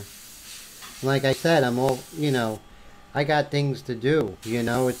anymore. And like I said, I'm all, I got things to do.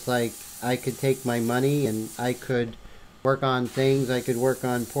 It's like I could take my money and I could work on things. I could work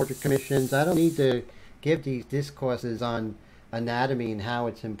on portrait commissions. I don't need to give these discourses on anatomy and how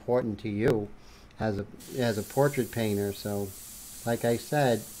it's important to you as a portrait painter. So, like I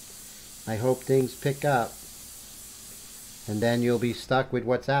said, I hope things pick up, and then you'll be stuck with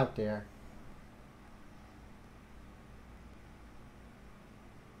what's out there.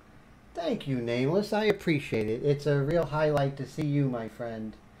 Thank you, Nameless. I appreciate it. It's a real highlight to see you, my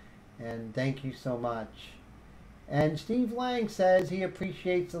friend. And thank you so much. And Steve Lang says he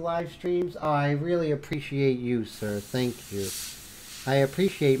appreciates the live streams. Oh, I really appreciate you, sir. Thank you. I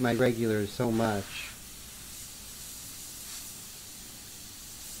appreciate my regulars so much.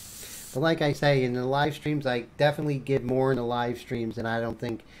 But like I say, in the live streams, I definitely give more in the live streams, and I don't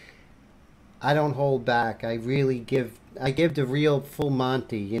hold back. I give the real full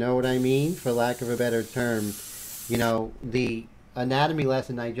Monty, you know what I mean? For lack of a better term. The anatomy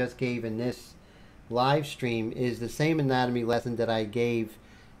lesson I just gave in this live stream is the same anatomy lesson that I gave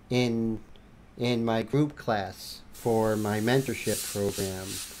in my group class for my mentorship program.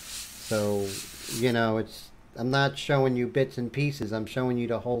 So, I'm not showing you bits and pieces. I'm showing you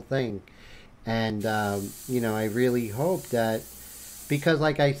the whole thing. And, I really hope that, because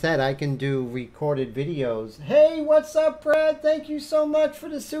like I said, I can do recorded videos. Hey, what's up, Brad? Thank you so much for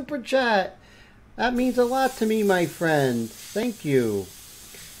the super chat. That means a lot to me, my friend. Thank you.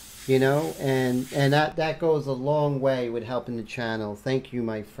 And that goes a long way with helping the channel. Thank you,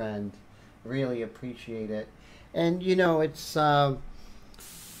 my friend. Really appreciate it. And, it's, I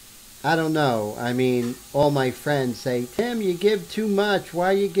don't know. I mean, all my friends say, Tim, you give too much. Why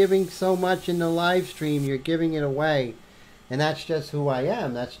are you giving so much in the live stream? You're giving it away. And that's just who I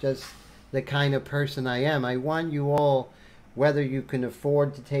am. That's just the kind of person I am. I want you all, whether you can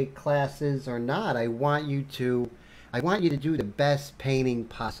afford to take classes or not, I want you to do the best painting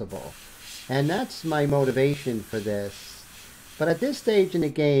possible. And that's my motivation for this. But at this stage in the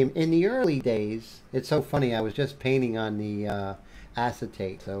game, in the early days, it's so funny, I was just painting on the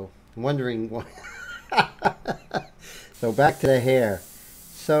acetate, so I'm wondering what. So back to the hair.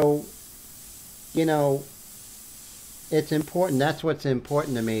 So, it's important, that's what's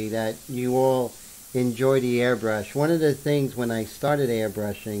important to me, that you all enjoy the airbrush. One of the things when I started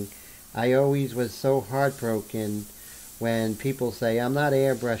airbrushing, I always was so heartbroken when people say, I'm not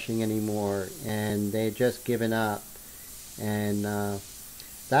airbrushing anymore, and they're just giving up. And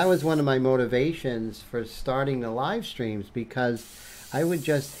that was one of my motivations for starting the live streams, because I would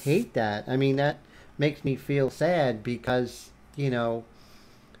just hate that. I mean, that makes me feel sad because,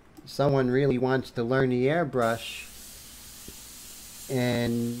 someone really wants to learn the airbrush.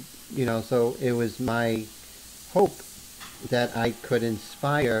 And, so it was my hope that I could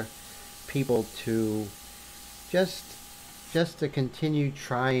inspire people to just to continue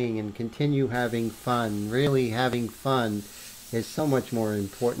trying and continue having fun. Really having fun is so much more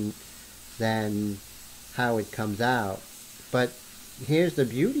important than how it comes out. But here's the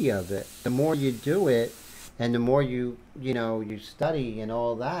beauty of it. The more you do it, and the more you study and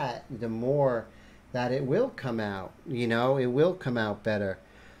all that, the more that it will come out. It will come out better.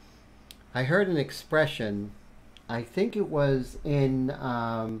 I heard an expression, I think it was in,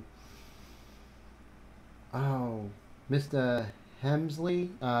 Mr. Hemsley.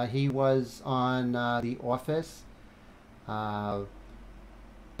 He was on The Office. So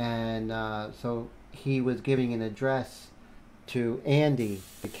he was giving an address to Andy.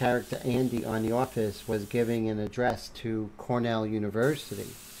 The character Andy on The Office was giving an address to Cornell University.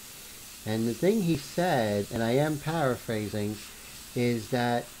 And the thing he said, and I am paraphrasing, is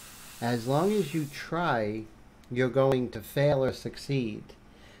that as long as you try, you're going to fail or succeed,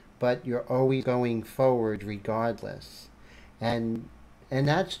 but you're always going forward regardless. And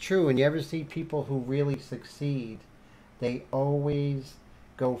that's true. And you ever see people who really succeed, they always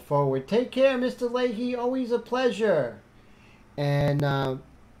go forward. Take care, Mr. Leahy. Always a pleasure. And the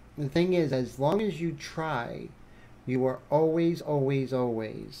thing is, as long as you try, you are always, always,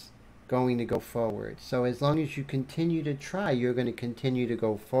 always going to go forward. So as long as you continue to try, you're going to continue to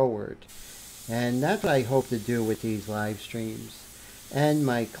go forward. And that's what I hope to do with these live streams and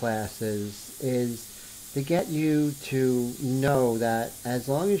my classes, is to get you to know that as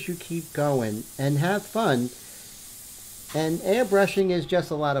long as you keep going and have fun, And airbrushing is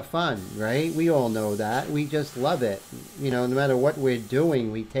just a lot of fun, right? We all know that. We just love it. You know, no matter what we're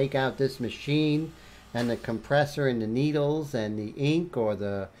doing, we take out this machine and the compressor and the needles and the ink or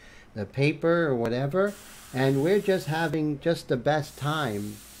the paper or whatever, and we're just having just the best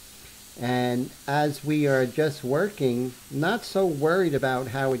time. And as we are just working, not so worried about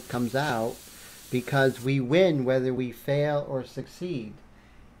how it comes out, because we win whether we fail or succeed.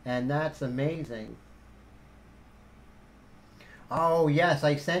 And that's amazing. Oh yes,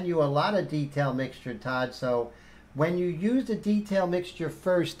 I sent you a lot of detail mixture, Todd. So when you use the detail mixture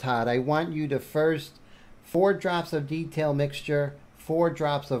first, Todd, I want you to first 4 drops of detail mixture, 4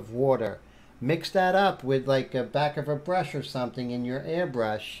 drops of water. Mix that up with like a back of a brush or something in your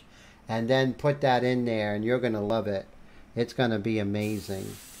airbrush, and then put that in there, and you're going to love it. It's going to be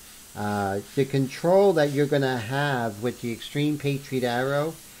amazing. The control that you're going to have with the Extreme Patriot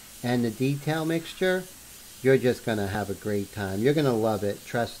Arrow and the detail mixture, you're just going to have a great time. You're going to love it,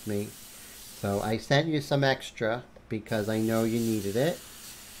 trust me. So I sent you some extra because I know you needed it.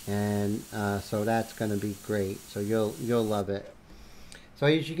 And so that's going to be great. So you'll love it. So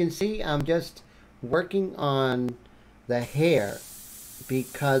as you can see, I'm just working on the hair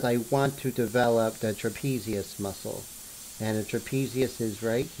because I want to develop the trapezius muscle. And the trapezius is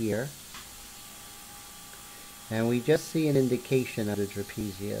right here. And we just see an indication of the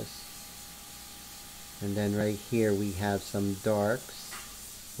trapezius. And then right here we have some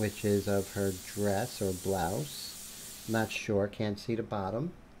darks, which is of her dress or blouse. Not sure, can't see the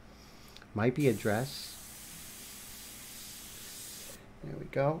bottom. Might be a dress. There we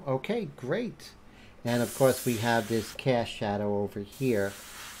go. Okay, great. And of course we have this cast shadow over here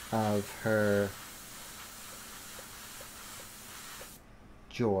of her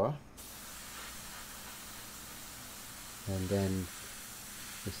jaw. And then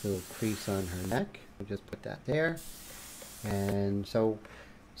this little crease on her neck. We'll just put that there. And so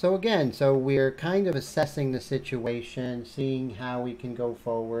again, so we're kind of assessing the situation, seeing how we can go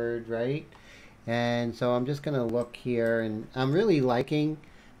forward, right? And so I'm just going to look here, and I'm really liking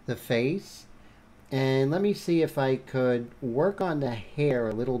the face. And let me see if I could work on the hair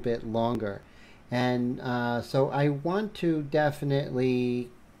a little bit longer. And so I want to definitely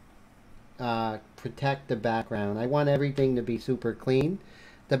protect the background. I want everything to be super clean,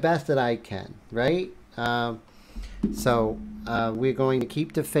 the best that I can, right? So we're going to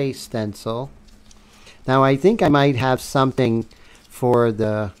keep the face stencil. Now I think I might have something for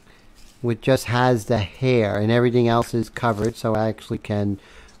the, which just has the hair and everything else is covered, so I actually can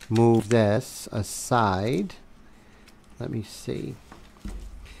move this aside. Let me see.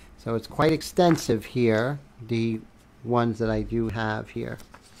 So it's quite extensive here, the ones that I do have here.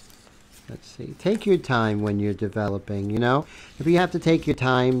 Let's see. Take your time when you're developing, you know. If you have to take your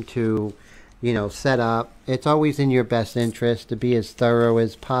time to, you know, set up, it's always in your best interest to be as thorough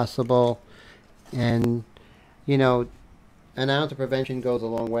as possible. And, you know, an ounce of prevention goes a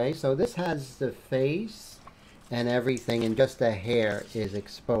long way. So this has the face and everything, and just the hair is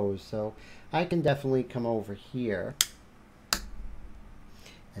exposed. So I can definitely come over here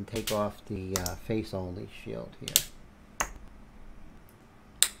and take off the face only shield here.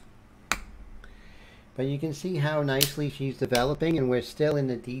 But you can see how nicely she's developing, and we're still in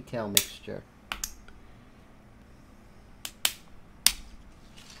the detail mixture.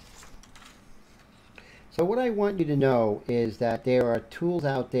 So what I want you to know is that there are tools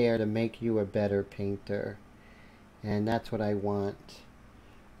out there to make you a better painter. And that's what I want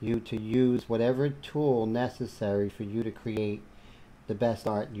you to use, whatever tool necessary for you to create the best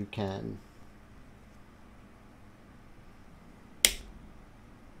art you can.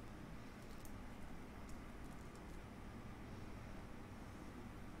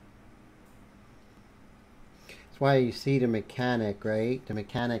 That's why you see the mechanic, right? The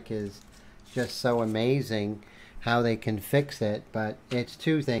mechanic is just so amazing how they can fix it. But it's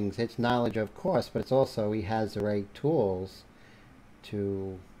two things. It's knowledge, of course, but it's also he has the right tools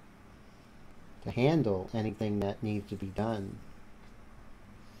to handle anything that needs to be done.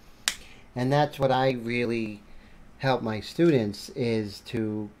 And that's what I really help my students, is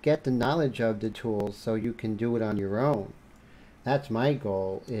to get the knowledge of the tools so you can do it on your own. That's my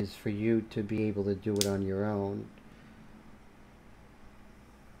goal, is for you to be able to do it on your own.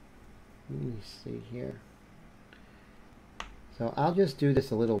 Let me see here. So I'll just do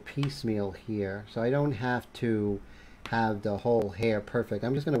this a little piecemeal here, so I don't have to have the whole hair perfect.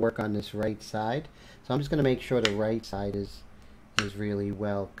 I'm just going to work on this right side. So I'm just going to make sure the right side is really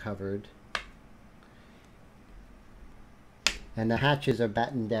well covered. And the hatches are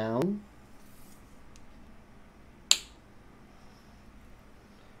battened down.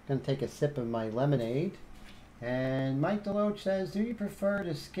 I'm going to take a sip of my lemonade. And Mike Deloach says, do you prefer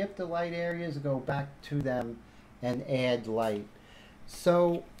to skip the light areas or go back to them and add light?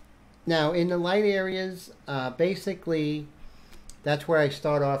 So now in the light areas, basically that's where I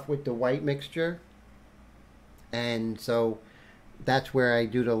start off with the white mixture. And so that's where I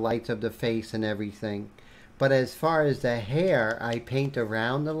do the lights of the face and everything. But as far as the hair, I paint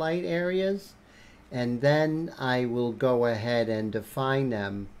around the light areas, and then I will go ahead and define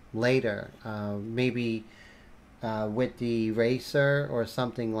them later, maybe with the eraser or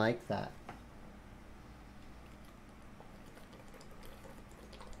something like that.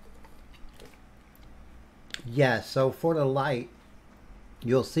 Yeah, so for the light,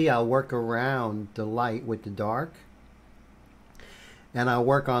 you'll see I'll work around the light with the dark, and I'll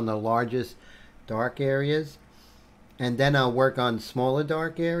work on the largest dark areas, and then I'll work on smaller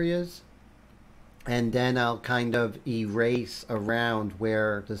dark areas, and then I'll kind of erase around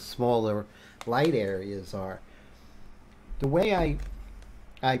where the smaller light areas are. The way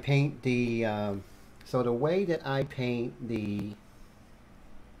I paint the so the way that I paint the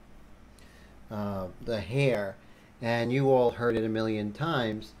hair, and you all heard it a million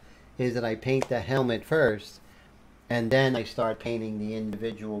times, is that I paint the helmet first, and then I start painting the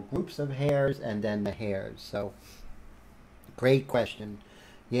individual groups of hairs and then the hairs. So, great question.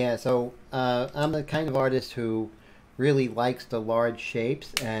 Yeah, so I'm the kind of artist who really likes the large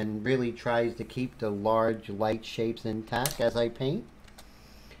shapes and really tries to keep the large light shapes intact as I paint.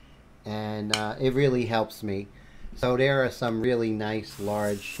 And it really helps me. So there are some really nice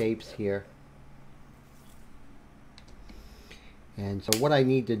large shapes here. And so what I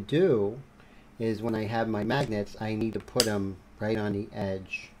need to do is when I have my magnets, I need to put them right on the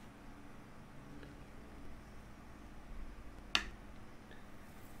edge.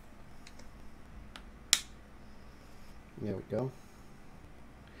 There we go.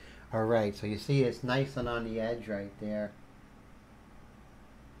 Alright, so you see it's nice and on the edge right there.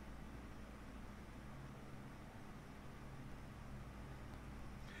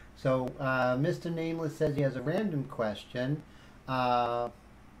 So Mr. Nameless says he has a random question.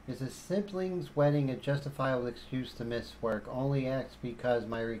 Is a sibling's wedding a justifiable excuse to miss work? Only asked because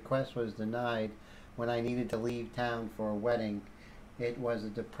my request was denied when I needed to leave town for a wedding. It was a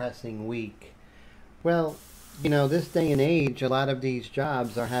depressing week. Well, you know, this day and age, a lot of these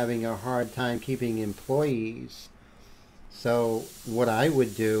jobs are having a hard time keeping employees. So what I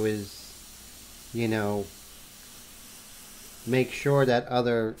would do is, you know, make sure that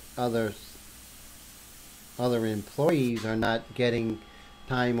other employees are not getting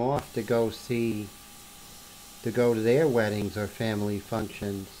time off to go to their weddings or family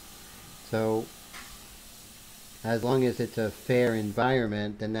functions. So as long as it's a fair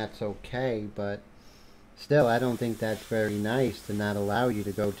environment, then that's okay. But still, I don't think that's very nice to not allow you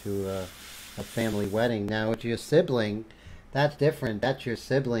to go to a family wedding. Now, with your sibling, that's different. That's your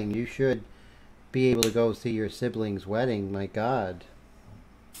sibling. You should be able to go see your sibling's wedding. My God.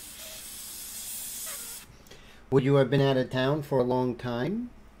 Would you have been out of town for a long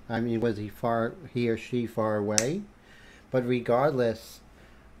time? I mean, was he or she far away? But regardless,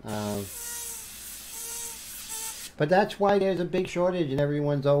 but that's why there's a big shortage and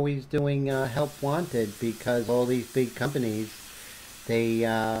everyone's always doing help wanted, because all these big companies, they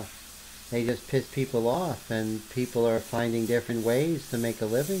just piss people off, and people are finding different ways to make a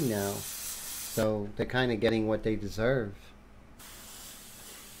living now. So they're kind of getting what they deserve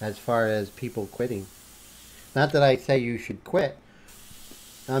as far as people quitting. Not that I say you should quit.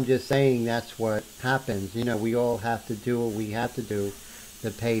 I'm just saying that's what happens. You know, we all have to do what we have to do to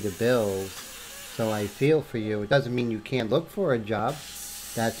pay the bills. So I feel for you. It doesn't mean you can't look for a job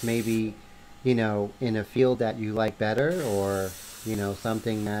that's maybe, you know, in a field that you like better, or, you know,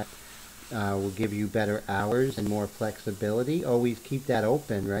 something that will give you better hours and more flexibility. Always keep that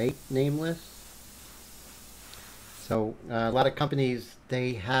open, right, Nameless? So a lot of companies,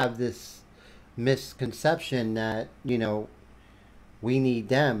 they have this misconception that, you know, we need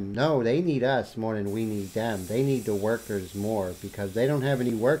them. No, they need us more than we need them. They need the workers more, because they don't have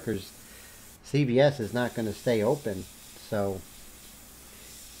any workers. CVS is not going to stay open. So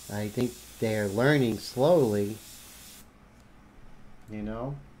I think they're learning slowly, you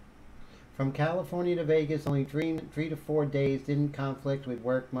know. From California to Vegas, only three to 4 days. Didn't conflict with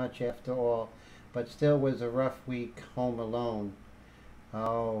work much after all, but still was a rough week home alone.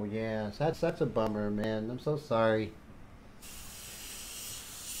 Oh, yes. That's a bummer, man. I'm so sorry.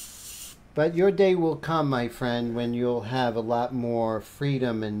 But your day will come, my friend, when you'll have a lot more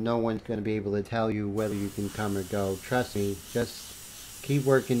freedom and no one's going to be able to tell you whether you can come or go. Trust me. Just keep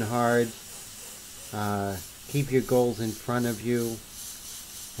working hard. Keep your goals in front of you.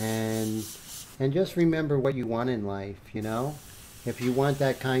 And And just remember what you want in life, you know? If you want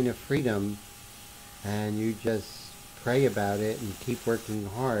that kind of freedom and you just pray about it and keep working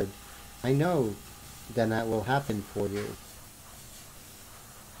hard, I know then that will happen for you.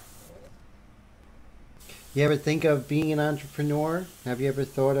 You ever think of being an entrepreneur? Have you ever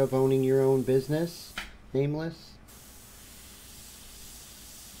thought of owning your own business? Nameless?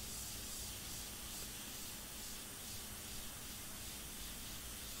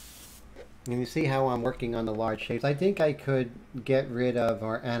 And you see how I'm working on the large shapes. I think I could get rid of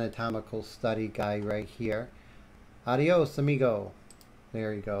our anatomical study guy right here. Adios, amigo.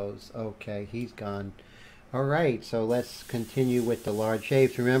 There he goes. Okay, he's gone. All right, so let's continue with the large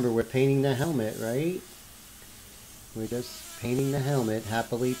shapes. Remember, we're painting the helmet, right? We're just painting the helmet,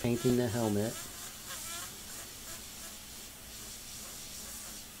 happily painting the helmet.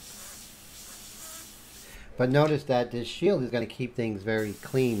 But notice that this shield is going to keep things very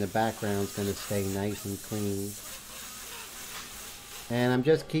clean. The background's going to stay nice and clean. And I'm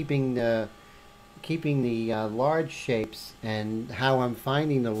just keeping the large shapes, and how I'm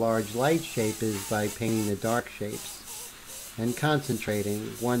finding the large light shape is by painting the dark shapes and concentrating.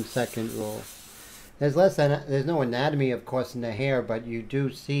 1 second rule. There's no anatomy, of course, in the hair, but you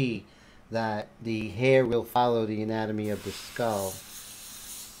do see that the hair will follow the anatomy of the skull.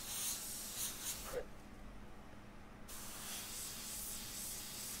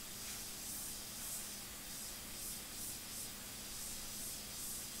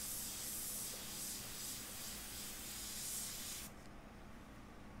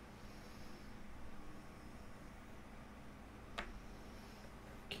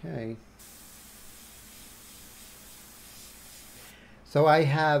 Okay. So I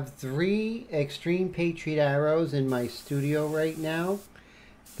have 3 Extreme Patriot arrows in my studio right now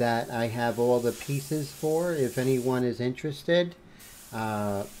that I have all the pieces for, if anyone is interested.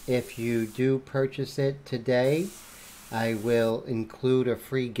 If you do purchase it today, I will include a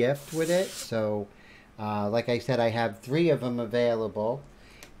free gift with it. So like I said, I have 3 of them available.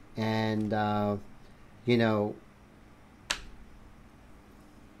 And you know,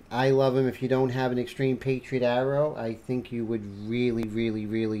 I love them. If you don't have an Extreme Patriot arrow, I think you would really, really,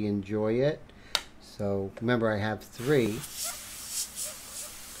 really enjoy it. So remember, I have 3.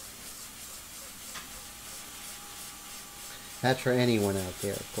 That's for anyone out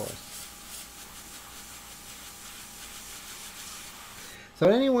there, of course. So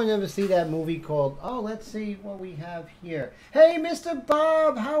anyone ever see that movie called, oh, let's see what we have here. Hey, Mr.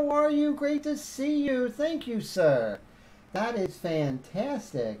 Bob, how are you? Great to see you. Thank you, sir. That is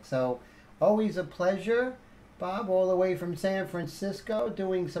fantastic. So, always a pleasure. Bob, all the way from San Francisco,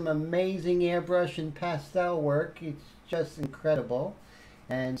 doing some amazing airbrush and pastel work. It's just incredible.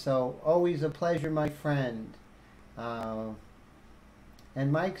 And so, always a pleasure, my friend. And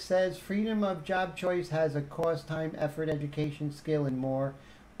Mike says, freedom of job choice has a cost, time, effort, education, skill, and more.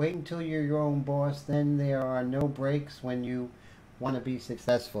 Wait until you're your own boss. Then there are no breaks when you want to be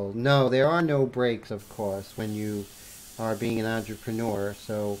successful. No, there are no breaks, of course, when you are being an entrepreneur.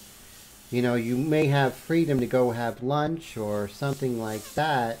 So, you know, you may have freedom to go have lunch or something like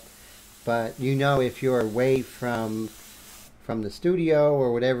that, but you know, if you're away from the studio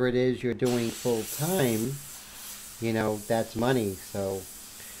or whatever it is you're doing full time, you know, that's money. So,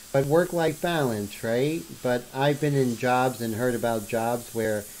 but work-life balance, right? But I've been in jobs and heard about jobs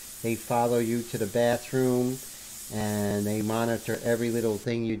where they follow you to the bathroom and they monitor every little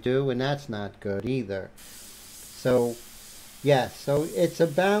thing you do, and that's not good either. So, yes, so it's a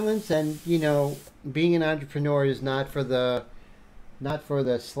balance, and you know, being an entrepreneur is not for the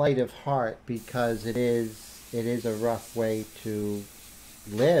sleight of heart, because it is a rough way to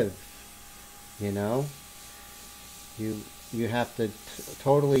live. You know, you have to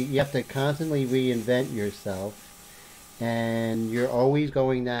constantly reinvent yourself, and you're always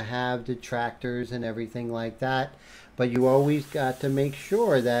going to have detractors and everything like that, but you always got to make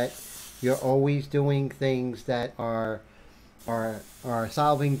sure that you're always doing things that are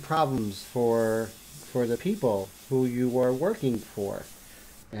solving problems for the people who you are working for.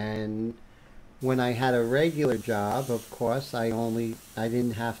 And when I had a regular job, of course, I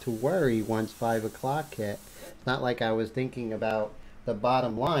didn't have to worry once 5 o'clock hit. It's not like I was thinking about the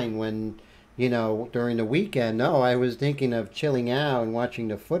bottom line when, you know, during the weekend. No, I was thinking of chilling out and watching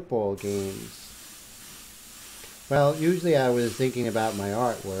the football games. Well, usually I was thinking about my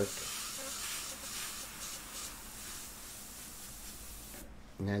artwork.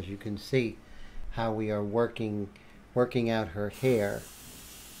 And as you can see, how we are working out her hair.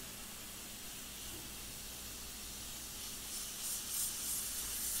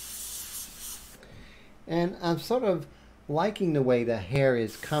 And I'm sort of liking the way the hair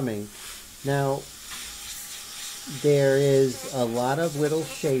is coming. Now, there is a lot of little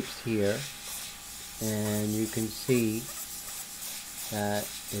shapes here, and you can see that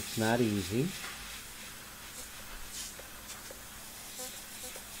it's not easy.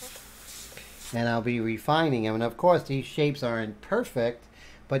 And I'll be refining them. And of course, these shapes aren't perfect,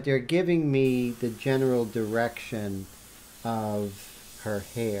 but they're giving me the general direction of her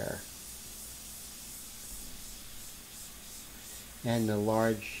hair and the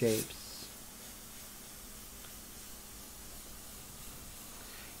large shapes.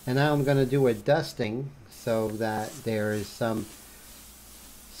 And now I'm going to do a dusting so that there is some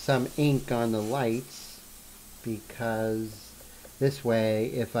ink on the lights, because this way,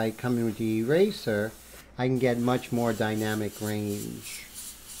 if I come in with the eraser, I can get much more dynamic range.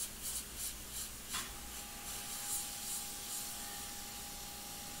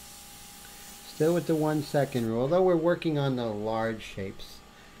 Still with the 1 second rule, although we're working on the large shapes,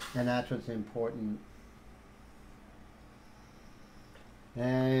 and that's what's important.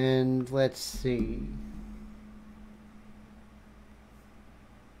 And let's see.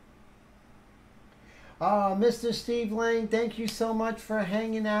 Oh, Mr. Steve Lang, thank you so much for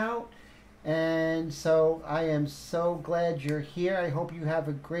hanging out. And so I am so glad you're here. I hope you have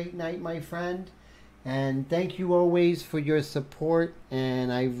a great night, my friend. And thank you always for your support,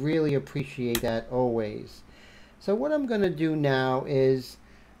 and I really appreciate that always. So what I'm going to do now is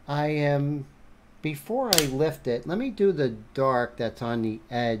before I lift it, let me do the dark that's on the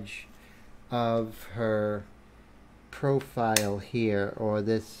edge of her profile here, or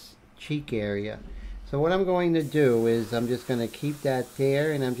this cheek area. So what I'm going to do is I'm just going to keep that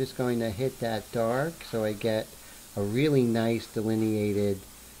there, and I'm just going to hit that dark so I get a really nice delineated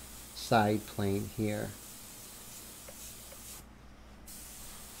side plane here.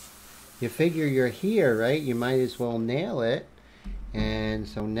 You figure you're here, right? You might as well nail it. And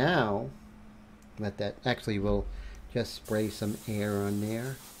so now, let that, actually we'll just spray some air on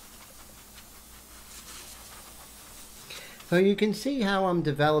there. So you can see how I'm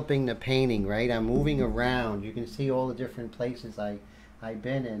developing the painting, right? I'm moving around. You can see all the different places I've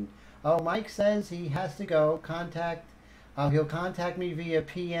been in. Oh, Mike says he has to go. He'll contact me via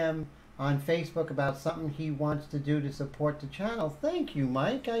PM on Facebook about something he wants to do to support the channel. Thank you,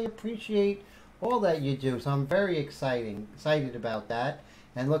 Mike. I appreciate all that you do. So I'm very excited about that,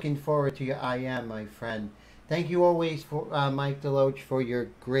 and looking forward to your IM, my friend. Thank you always for Mike Deloach for your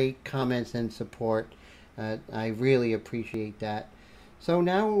great comments and support. I really appreciate that. So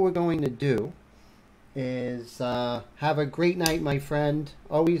now what we're going to do is have a great night, my friend.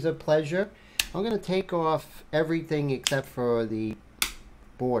 Always a pleasure. I'm going to take off everything except for the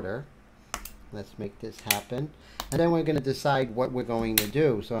border. Let's make this happen. And then we're going to decide what we're going to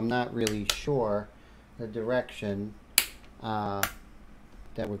do. So I'm not really sure the direction that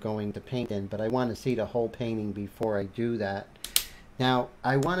we're going to paint in, but I want to see the whole painting before I do that. Now,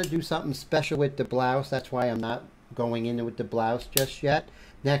 I want to do something special with the blouse. That's why I'm not going in with the blouse just yet.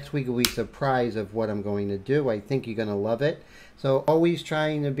 Next week will be a surprise of what I'm going to do. I think you're going to love it. So always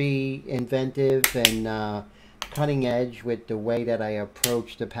trying to be inventive and cutting edge with the way that I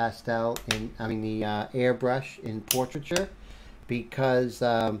approach the pastel, the airbrush in portraiture, because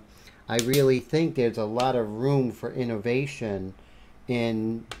I really think there's a lot of room for innovation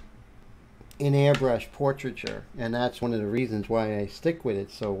in airbrush portraiture, and that's one of the reasons why I stick with it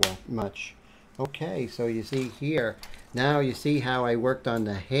so much. Okay, so you see here, now you see how I worked on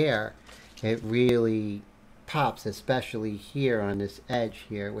the hair. It really pops, especially here on this edge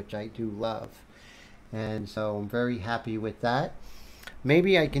here, which I do love. And so I'm very happy with that.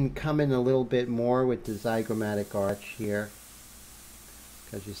 Maybe I can come in a little bit more with the zygomatic arch here,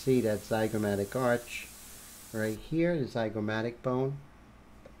 because you see that zygomatic arch right here, the zygomatic bone.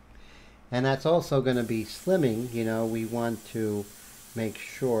 And that's also going to be slimming. You know, we want to make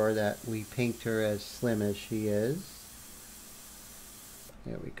sure that we paint her as slim as she is.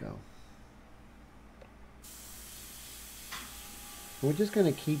 There we go. We're just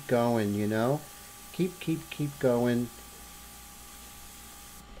going to keep going, you know. Keep going.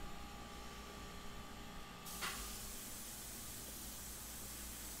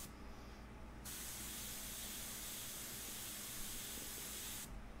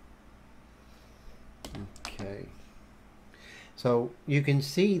 Okay. So you can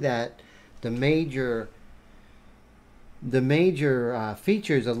see that the major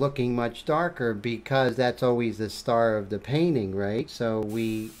features are looking much darker, because that's always the star of the painting, right? So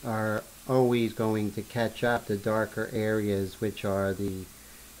we are always going to catch up the darker areas, which are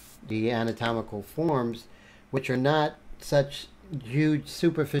the anatomical forms, which are not such huge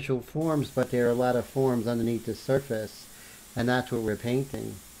superficial forms, but there are a lot of forms underneath the surface, and that's what we're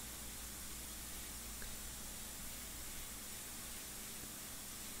painting.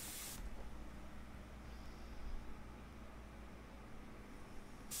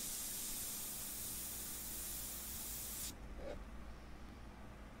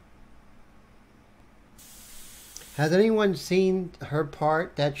 Has anyone seen her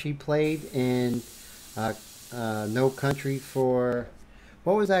part that she played in No Country for...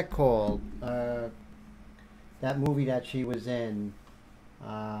 What was that called? That movie that she was in.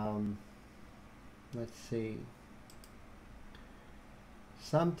 Let's see.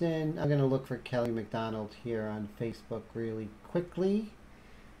 Something... I'm going to look for Kelly Macdonald here on Facebook really quickly.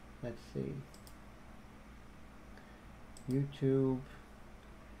 Let's see. YouTube.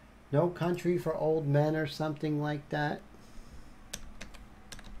 No Country for Old Men or something like that.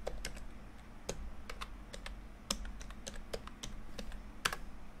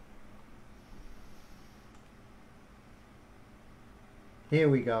 Here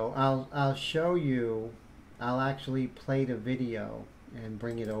we go. I'll show you. I'll actually play the video and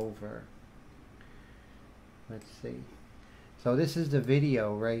bring it over. Let's see. So this is the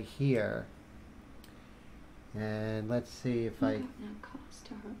video right here. And let's see if I... got no cause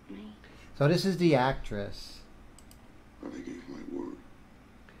to hurt me. So this is the actress. But I gave my word.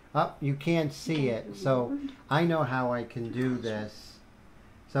 Oh, you can't see it. So I know how I can do this.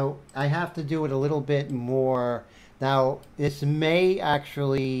 So I have to do it a little bit more. Now, this may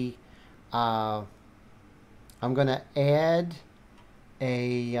actually... I'm going to add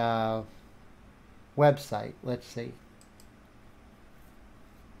a website. Let's see.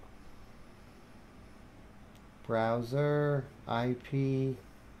 Browser, IP,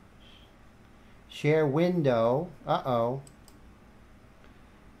 share window.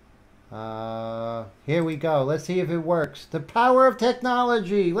 Here we go. Let's see if it works. The power of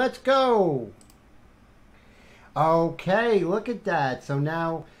technology. Let's go. Okay, look at that. So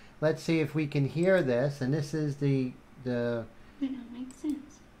now let's see if we can hear this. And this is the... That don't make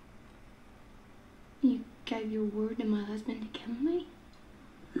sense. You gave your word to my husband to kill me?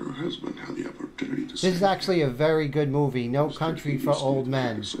 Your husband had the opportunity to... This is actually a very good movie. No Country for Old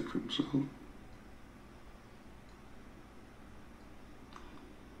Men.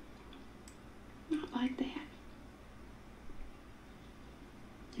 Not like that.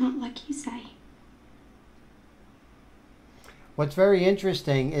 Not like you say. What's very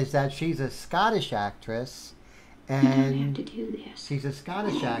interesting is that she's a Scottish actress, You don't have and to do this. she's a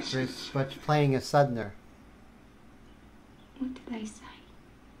Scottish actress, but playing a Southerner. What do they say?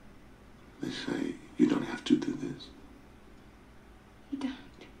 They say you don't have to do this. You don't.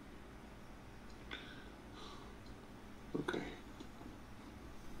 Okay.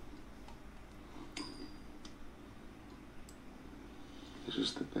 This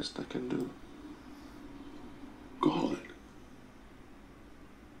is the best I can do. Go ahead.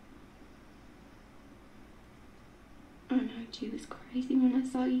 I know you was crazy when I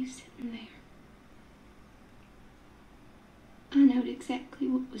saw you sitting there. I knowed exactly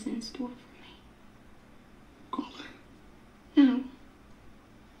what was in store for me. Go ahead. No.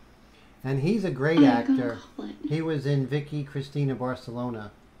 And he's a great I'm actor. gonna call it. He was in Vicky Cristina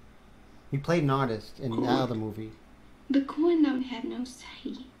Barcelona. He played an artist in that other movie. The coin don't have no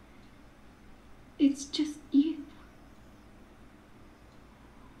say. It's just you.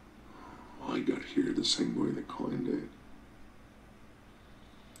 I got here the same way the coin did.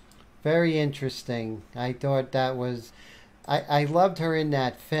 Very interesting. I thought that was... I loved her in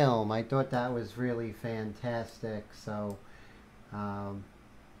that film. I thought that was really fantastic. So,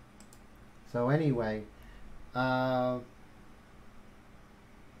 so anyway, oh,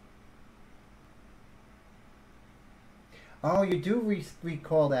 you do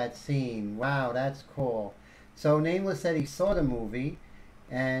recall that scene. Wow, that's cool. So Nameless said he saw the movie,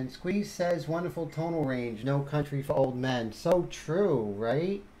 and Squeeze says wonderful tonal range. No Country for Old Men. So true,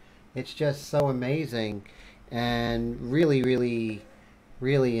 right? It's just so amazing. And really, really,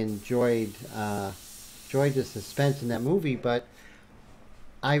 really enjoyed the suspense in that movie. But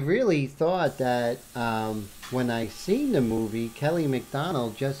I really thought that when I seen the movie, Kelly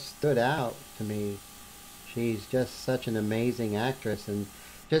Macdonald just stood out to me. She's just such an amazing actress and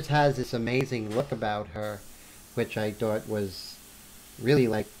just has this amazing look about her, which I thought was really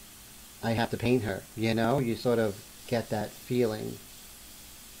like I have to paint her. You know, you sort of get that feeling.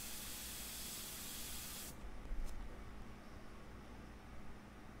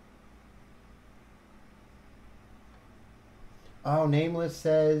 Oh, Nameless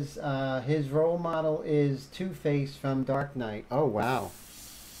says his role model is Two-Face from Dark Knight. Oh, wow.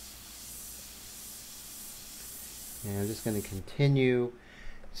 And I'm just going to continue.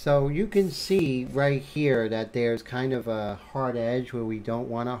 So you can see right here that there's kind of a hard edge where we don't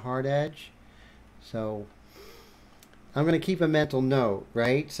want a hard edge. So I'm going to keep a mental note,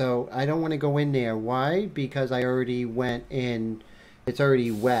 right? So I don't want to go in there. Why? Because I already went in. It's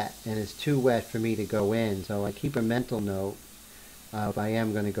already wet, and it's too wet for me to go in. So I keep a mental note. I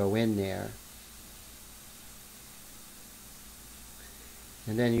am going to go in there.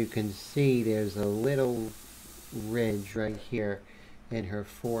 And then you can see there's a little ridge right here in her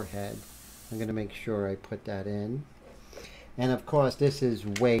forehead. I'm going to make sure I put that in. And of course this is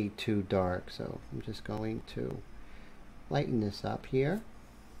way too dark, so I'm just going to lighten this up here.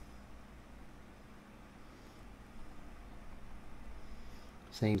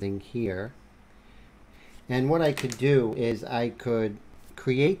 Same thing here. And what I could do is I could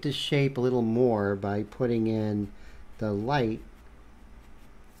create the shape a little more by putting in the light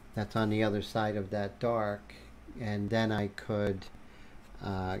that's on the other side of that dark, and then I could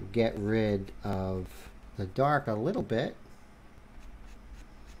get rid of the dark a little bit,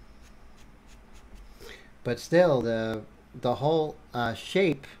 but still the whole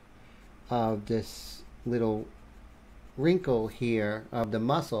shape of this little wrinkle here of the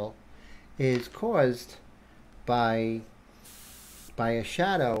muscle is caused by a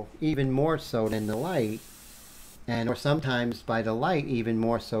shadow, even more so than the light, or sometimes by the light even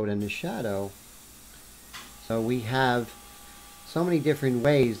more so than the shadow. So we have so many different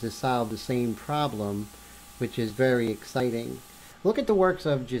ways to solve the same problem, which is very exciting. Look at the works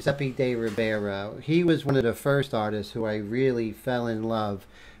of Giuseppe de Ribera. He was one of the first artists who I really fell in love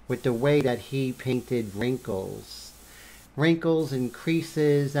with the way that he painted wrinkles. Wrinkles and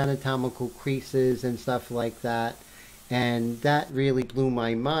creases, anatomical creases and stuff like that. And that really blew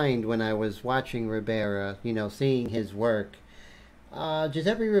my mind when I was watching Ribera, you know, seeing his work.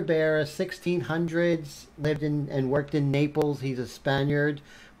 Giuseppe Ribera, 1600s, lived in and worked in Naples. He's a Spaniard.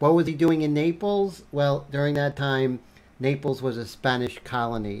 What was he doing in Naples? Well, during that time, Naples was a Spanish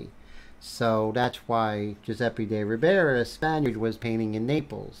colony. So that's why Giuseppe de Ribera, a Spaniard, was painting in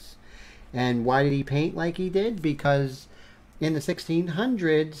Naples. And why did he paint like he did? Because in the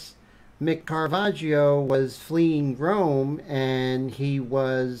 1600s, Caravaggio was fleeing Rome, and he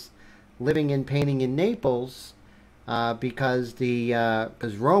was living and painting in Naples because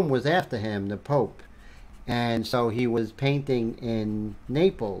Rome was after him, the Pope, and so he was painting in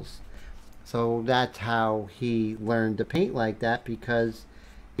Naples. So that's how he learned to paint like that, because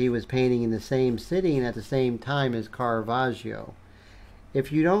he was painting in the same city and at the same time as Caravaggio.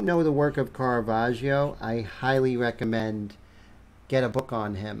 If you don't know the work of Caravaggio, I highly recommend get a book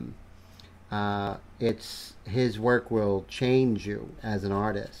on him. His work will change you as an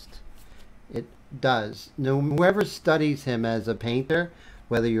artist. It does. Whoever studies him as a painter,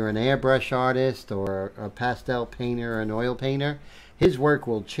 whether you're an airbrush artist or a pastel painter or an oil painter, his work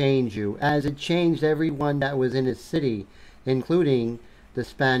will change you, as it changed everyone that was in his city, including the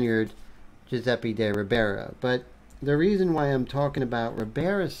Spaniard Giuseppe de Ribera. But the reason why I'm talking about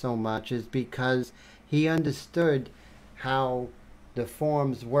Ribera so much is because he understood how the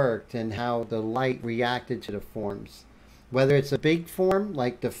forms worked and how the light reacted to the forms. Whether it's a big form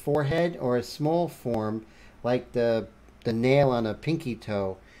like the forehead or a small form like the nail on a pinky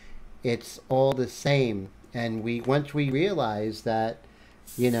toe, it's all the same. And once we realize that,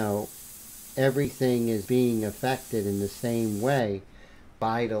 you know, everything is being affected in the same way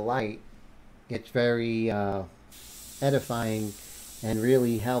by the light, it's very edifying and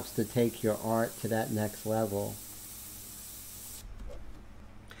really helps to take your art to that next level.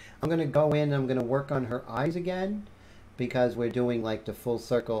 I'm going to go in and I'm going to work on her eyes again, because we're doing like the full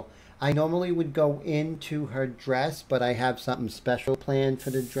circle. I normally would go into her dress, but I have something special planned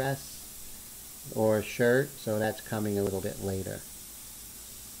for the dress or shirt, so that's coming a little bit later.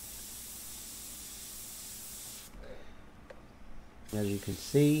 As you can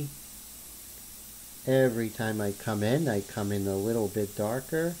see, every time I come in a little bit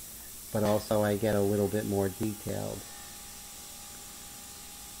darker, but also I get a little bit more detailed.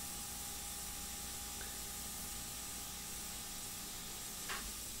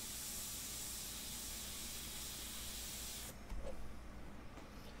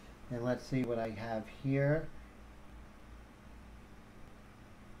 And let's see what I have here.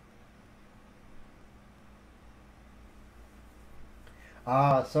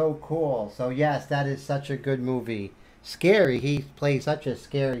 Ah, so cool. So yes, that is such a good movie. Scary. He plays such a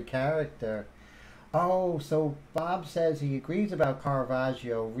scary character. Oh, so Bob says he agrees about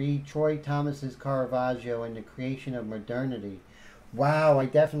Caravaggio. Read Troy Thomas's Caravaggio and the Creation of Modernity. Wow, I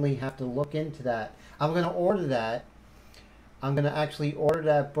definitely have to look into that. I'm going to order that. I'm going to actually order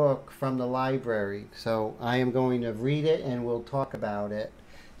that book from the library. So I am going to read it and we'll talk about it.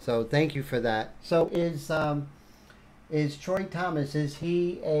 So thank you for that. So is Troy Thomas, is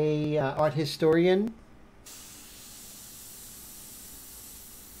he a art historian?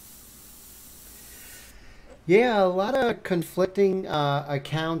 Yeah, a lot of conflicting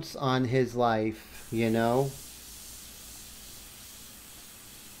accounts on his life, you know.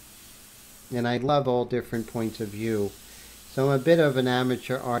 And I love all different points of view. So I'm a bit of an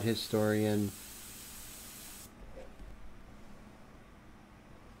amateur art historian.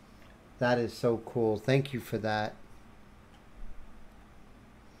 That is so cool. Thank you for that.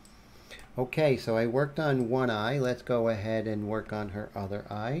 Okay, so I worked on one eye. Let's go ahead and work on her other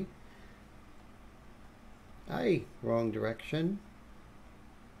eye. Aye, wrong direction.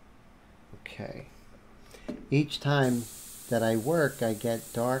 Okay. Each time that I work, I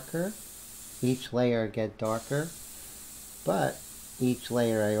get darker. Each layer get darker. But each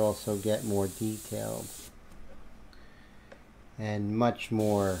layer I also get more detailed. And much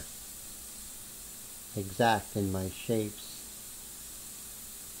more exact in my shapes.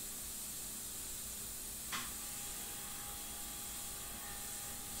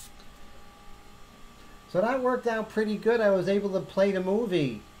 So that worked out pretty good. I was able to play the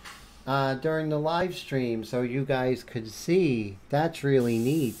movie during the live stream so you guys could see. That's really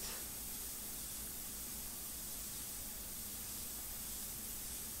neat.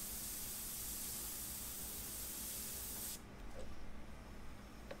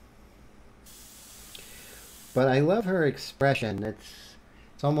 But I love her expression.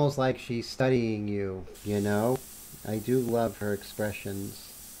 It's almost like she's studying you, you know? I do love her expressions.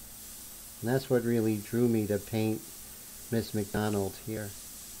 And that's what really drew me to paint Miss Macdonald here.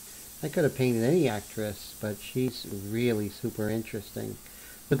 I could have painted any actress, but she's really super interesting.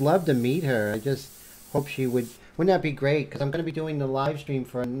 Would love to meet her. I just hope she would. Wouldn't that be great? Because I'm going to be doing the live stream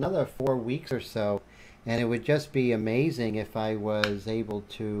for another 4 weeks or so. And it would just be amazing if I was able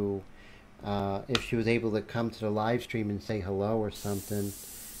to, if she was able to come to the live stream and say hello or something.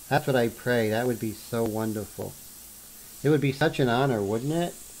 That's what I pray. That would be so wonderful. It would be such an honor, wouldn't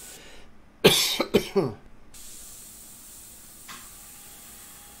it?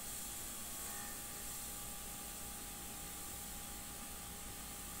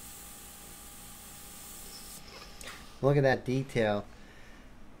 Look at that detail.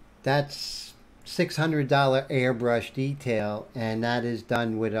 That's $600 airbrush detail, and that is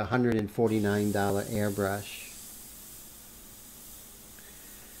done with a $149 airbrush.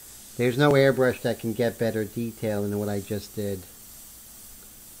 There's no airbrush that can get better detail than what I just did.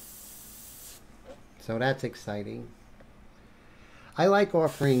 So that's exciting. I like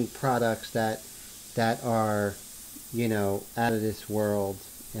offering products that are, you know, out of this world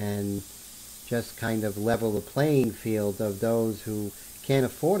and just kind of level the playing field of those who can't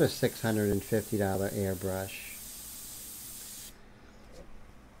afford a $650 airbrush.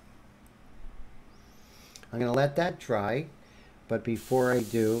 I'm going to let that dry, but before I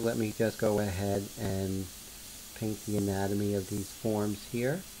do, let me just go ahead and paint the anatomy of these forms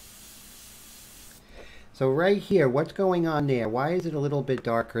here. So right here, what's going on there? Why is it a little bit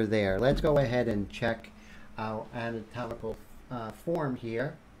darker there? Let's go ahead and check our anatomical form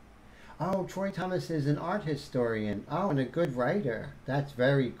here. Oh, Troy Thomas is an art historian. Oh, and a good writer. That's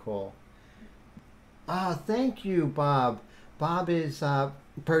very cool. Ah, thank you, Bob. Bob is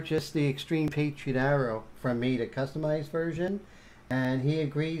purchased the Extreme Patriot Arrow from me, the customized version, and he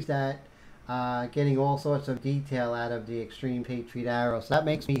agrees that getting all sorts of detail out of the Extreme Patriot Arrow. So that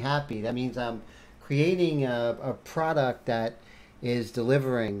makes me happy. That means I'm creating a product that is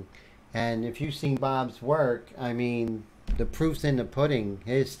delivering. And if you've seen Bob's work, I mean, the proof's in the pudding.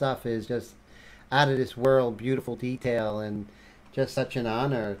 His stuff is just out of this world, beautiful detail, and just such an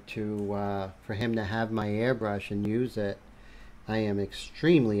honor to for him to have my airbrush and use it. I am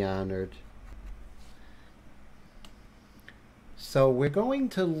extremely honored. So we're going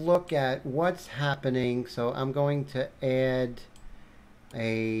to look at what's happening. So I'm going to add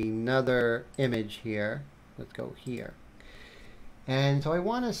another image here. Let's go here. And so I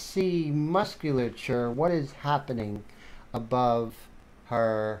want to see musculature, what is happening above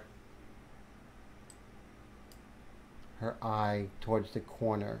her eye towards the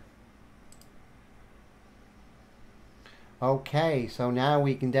corner. Okay, so now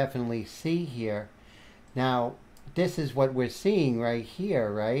we can definitely see here. Now, this is what we're seeing right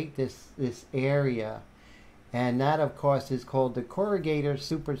here, right? This area. And that, of course, is called the corrugator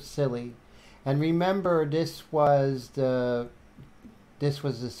supercilii. And remember, this was the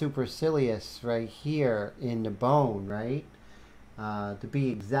supercilious right here in the bone, right? To be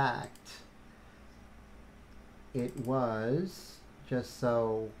exact, it was, just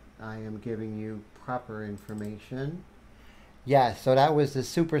so I am giving you proper information. Yeah, so that was the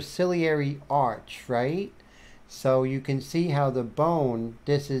superciliary arch, right? So you can see how the bone,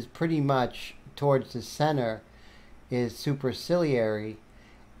 this is pretty much towards the center, is superciliary.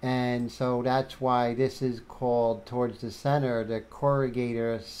 And so that's why this is called towards the center, the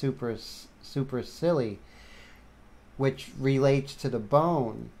corrugator supercilii, which relates to the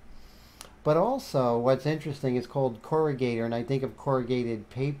bone. But also, what's interesting is called corrugator, and I think of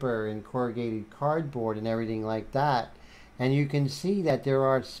corrugated paper and corrugated cardboard and everything like that. And you can see that there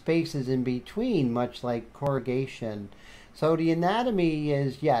are spaces in between, much like corrugation. So the anatomy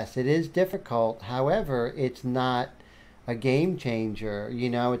is, yes, it is difficult. However, it's not a game changer. You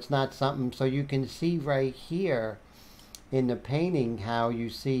know, it's not something. So you can see right here in the painting how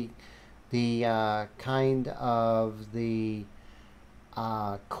you see the kind of the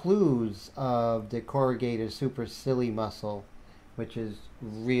clues of the corrugator supercilii muscle, which is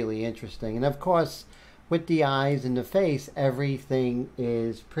really interesting. And of course, with the eyes and the face, everything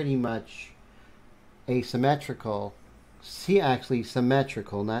is pretty much asymmetrical. See, actually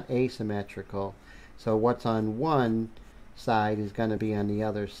symmetrical, not asymmetrical. So what's on one side is going to be on the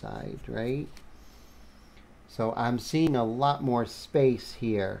other side, right? So I'm seeing a lot more space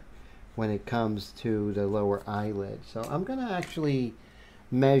here when it comes to the lower eyelid. So I'm going to actually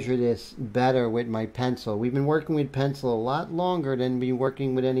measure this better with my pencil. We've been working with pencil a lot longer than we've been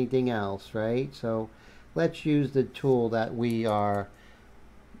working with anything else, right? So let's use the tool that we have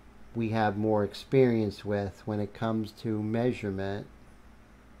more experience with when it comes to measurement.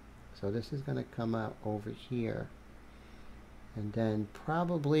 So this is going to come out over here, and then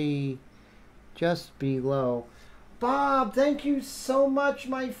probably just below. Bob, thank you so much,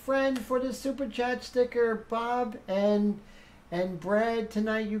 my friend, for the super chat sticker. Bob and Brad,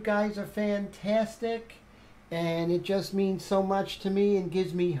 tonight you guys are fantastic, and it just means so much to me and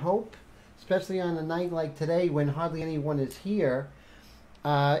gives me hope, especially on a night like today when hardly anyone is here.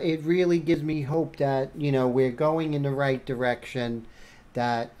 It really gives me hope that, you know, we're going in the right direction,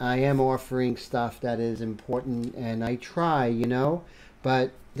 that I am offering stuff that is important, and I try, you know,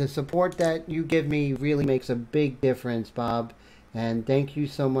 but the support that you give me really makes a big difference, Bob. And thank you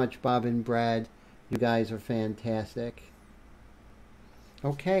so much, Bob and Brad. You guys are fantastic.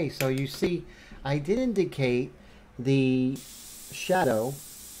 Okay, so you see, I did indicate the shadow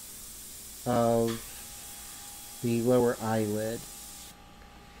of the lower eyelid.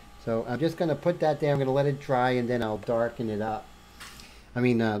 So I'm just going to put that there. I'm going to let it dry, and then I'll darken it up.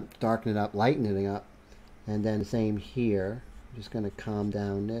 Darken it up, lighten it up. And then same here. I'm just going to calm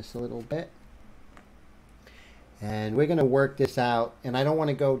down this a little bit. And we're going to work this out. And I don't want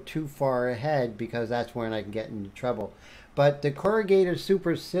to go too far ahead because that's when I can get into trouble. But the corrugator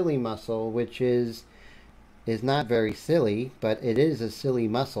supercilii muscle, which is not very silly, but it is a silly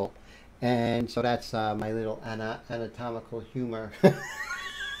muscle. And so that's my little anatomical humor.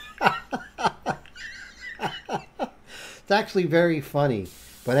 It's actually very funny.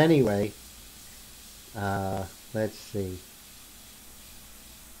 But anyway, let's see.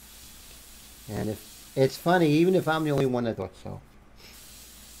 And if it's funny, even if I'm the only one that thought so.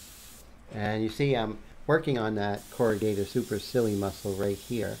 And you see, I'm working on that corrugator supercilii muscle right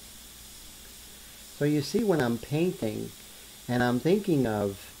here. So you see, when I'm painting and I'm thinking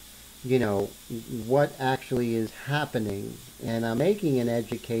of, you know, what actually is happening, and I'm making an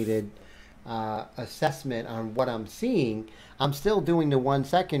educated assessment on what I'm seeing, I'm still doing the 1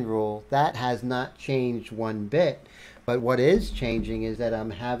 second rule. That has not changed one bit. But what is changing is that I'm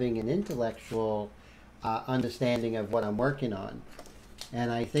having an intellectual understanding of what I'm working on.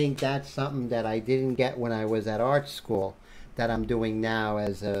 And I think that's something that I didn't get when I was at art school, that I'm doing now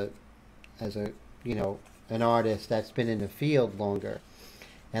as a you know, an artist that's been in the field longer.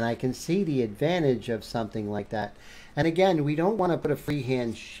 And I can see the advantage of something like that. And again, we don't want to put a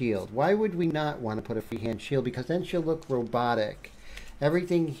freehand shield. Why would we not want to put a freehand shield? Because then she'll look robotic.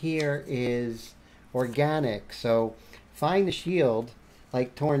 Everything here is organic. So find a shield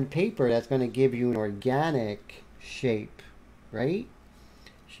like torn paper that's going to give you an organic shape, right?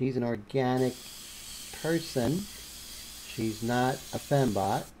 She's an organic person. She's not a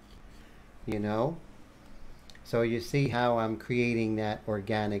fembot, you know? So you see how I'm creating that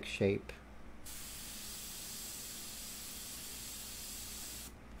organic shape.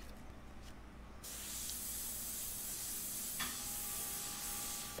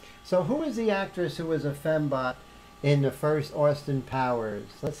 So who is the actress who was a fembot in the first Austin Powers?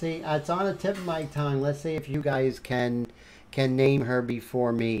 Let's see. It's on the tip of my tongue. Let's see if you guys can name her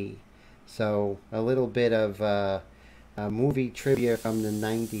before me. So a little bit of a movie trivia from the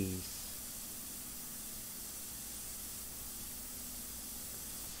 90s.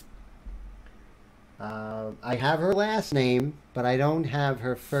 I have her last name, but I don't have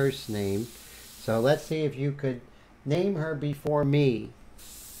her first name. So let's see if you could name her before me.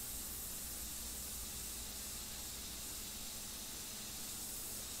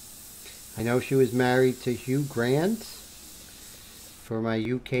 I know she was married to Hugh Grant, for my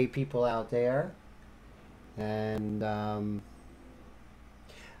UK people out there. And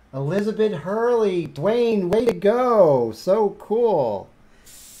Elizabeth Hurley. Dwayne, way to go. So cool.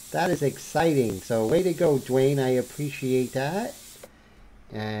 That is exciting. So way to go, Dwayne. I appreciate that.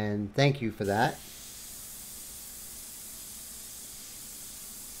 And thank you for that.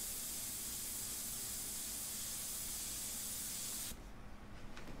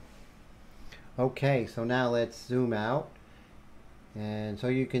 Okay, so now let's zoom out. And so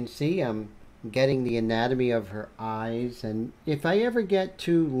you can see I'm getting the anatomy of her eyes. And if I ever get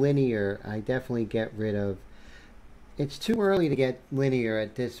too linear, I definitely get rid of. It's too early to get linear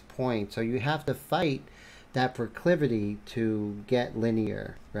at this point. So you have to fight that proclivity to get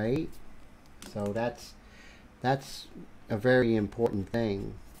linear, right? So that's a very important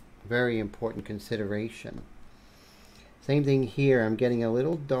thing, very important consideration. Same thing here. I'm getting a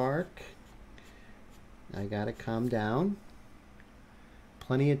little dark. I gotta calm down.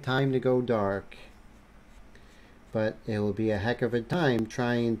 Plenty of time to go dark, but it will be a heck of a time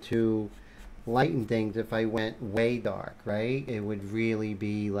trying to lighten things if I went way dark, right? It would really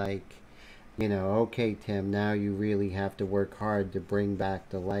be like, you know, okay, Tim, now you really have to work hard to bring back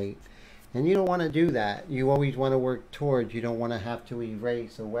the light. And you don't want to do that. You always want to work towards. You don't want to have to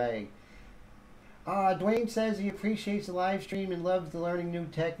erase away. Dwayne says he appreciates the live stream and loves the learning new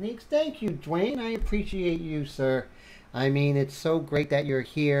techniques. Thank you, Dwayne. I appreciate you, sir. I mean, it's so great that you're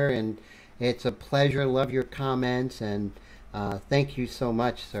here, and it's a pleasure. Love your comments, and thank you so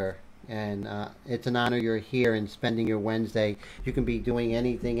much, sir. And it's an honor you're here and spending your Wednesday. You can be doing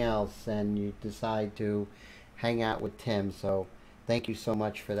anything else, and you decide to hang out with Tim. So thank you so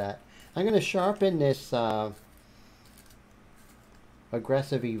much for that. I'm going to sharpen this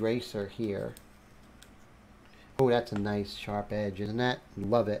aggressive eraser here. Oh, that's a nice sharp edge, isn't that?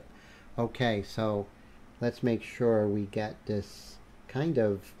 Love it. Okay, so let's make sure we get this kind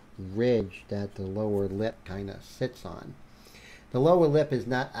of ridge that the lower lip kind of sits on. The lower lip is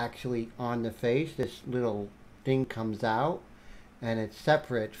not actually on the face. This little thing comes out and it's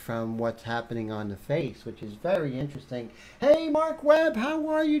separate from what's happening on the face, which is very interesting. Hey, Mark Webb, how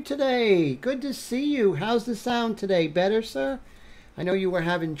are you today? Good to see you. How's the sound today? Better, sir? I know you were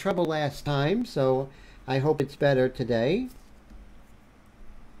having trouble last time, so I hope it's better today.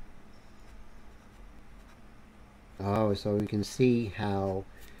 Oh, so you can see how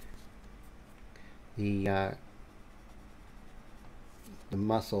the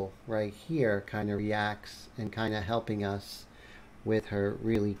muscle right here kind of reacts and kind of helping us with her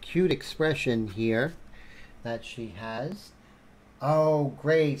really cute expression here that she has. Oh,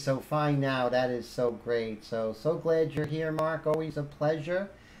 great. So fine now. That is so great. So glad you're here, Mark. Always a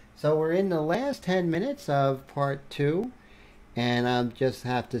pleasure. So we're in the last 10 minutes of part 2. And I just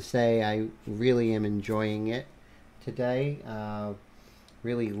have to say I really am enjoying it today.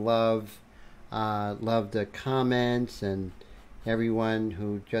 Really love the comments and everyone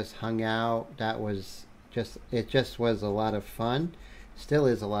who just hung out. That was it just was a lot of fun. Still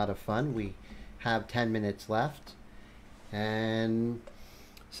is a lot of fun. We have 10 minutes left. And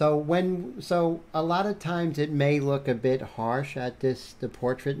so a lot of times it may look a bit harsh the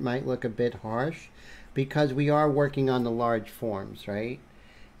portrait might look a bit harsh because we are working on the large forms, right?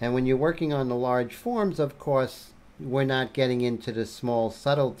 And when you're working on the large forms, of course, we're not getting into the small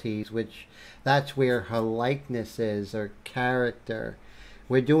subtleties, which that's where her likeness is, or character.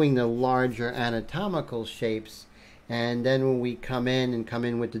 We're doing the larger anatomical shapes, and then when we come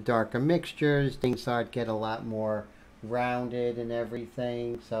in with the darker mixtures, things start to get a lot more rounded and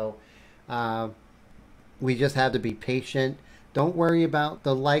everything. So we just have to be patient. Don't worry about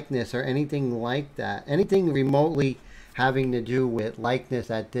the likeness or anything like that. Anything remotely having to do with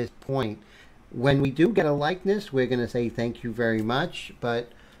likeness at this point. When we do get a likeness, we're going to say thank you very much,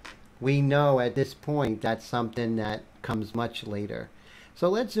 but we know at this point that's something that comes much later. So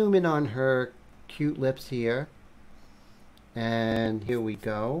let's zoom in on her cute lips here. And here we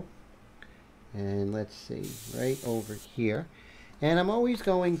go. And let's see, right over here. And I'm always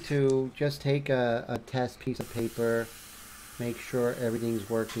going to just take a test piece of paper, make sure everything's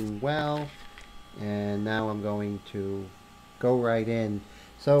working well. And now I'm going to go right in.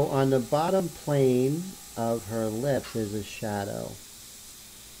 So on the bottom plane of her lips is a shadow.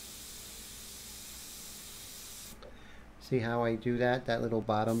 See how I do that little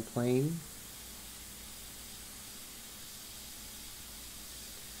bottom plane?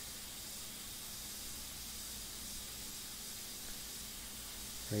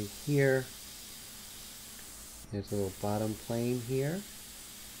 Right here, there's a little bottom plane here.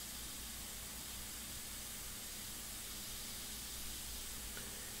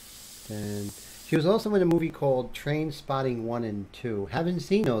 And she was also in a movie called Train Spotting 1 and 2. Haven't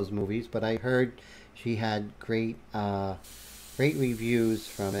seen those movies, but I heard she had great Great reviews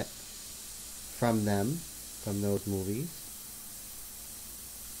from it, from those movies.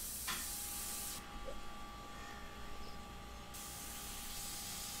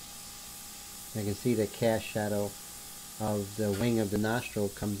 I can see the cast shadow of the wing of the nostril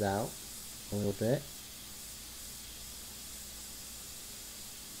comes out a little bit.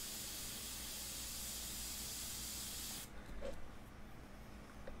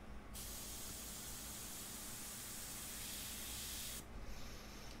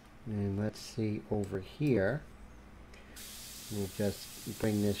 And let's see over here. We'll just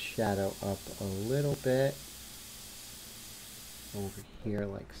bring this shadow up a little bit. Over here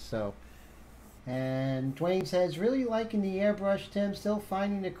like so. And Dwayne says, really liking the airbrush, Tim. Still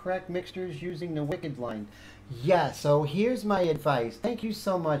finding the correct mixtures using the Wicked line. Yeah, so here's my advice. Thank you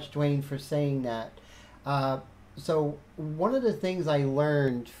so much, Dwayne, for saying that. So one of the things I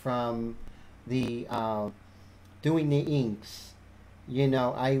learned from the doing the inks, you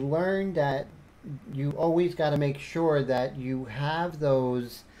know, I learned that you always got to make sure that you have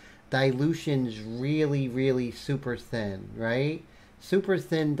those dilutions really, really super thin, right? Super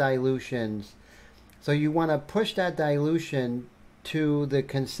thin dilutions. So you want to push that dilution to the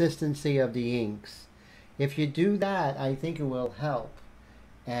consistency of the inks. If you do that, I think it will help.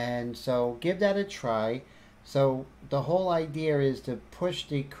 And so give that a try. So the whole idea is to push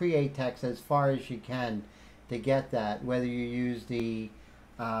the Create text as far as you can to get that. Whether you use the,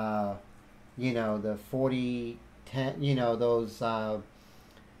 you know, the 40, 10, you know, those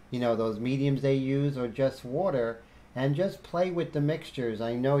mediums they use, or just water, and just play with the mixtures.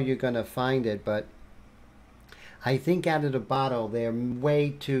 I know you're going to find it, but I think out of the bottle, they're way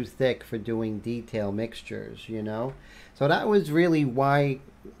too thick for doing detail mixtures, you know? So that was really why,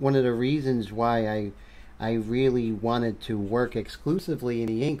 one of the reasons why I really wanted to work exclusively in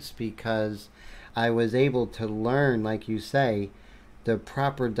the inks, because I was able to learn, like you say, the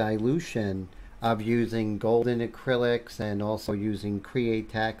proper dilution of using golden acrylics and also using Create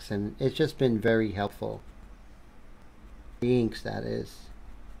text, and it's just been very helpful. The inks, that is.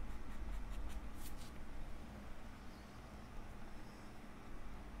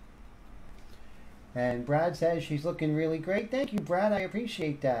 And Brad says she's looking really great. Thank you, Brad. I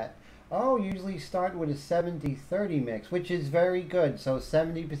appreciate that. Oh, usually start with a 70-30 mix, which is very good. So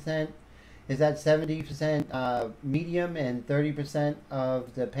 70%, is that 70% medium and 30%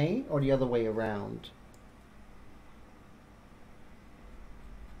 of the paint, or the other way around?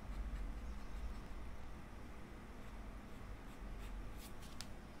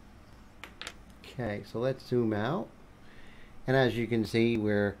 Okay, so let's zoom out. And as you can see,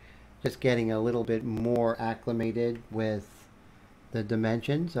 we're just getting a little bit more acclimated with the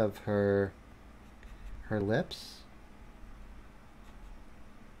dimensions of her lips.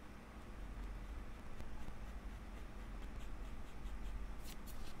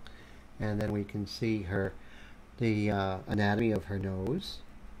 And then we can see the anatomy of her nose.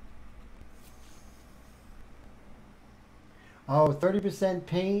 Oh, 30%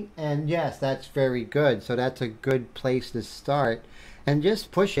 paint, and yes, that's very good. So that's a good place to start. And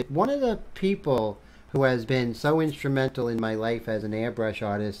just push it. One of the people who has been so instrumental in my life as an airbrush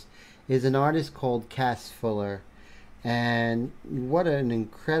artist is an artist called Cass Fuller. And what an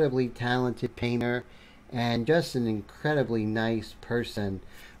incredibly talented painter, and just an incredibly nice person.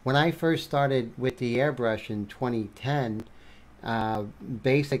 When I first started with the airbrush in 2010,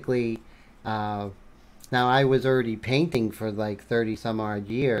 basically, now I was already painting for like 30 some odd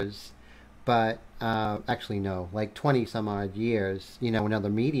years, but actually no, like 20 some odd years, you know, in other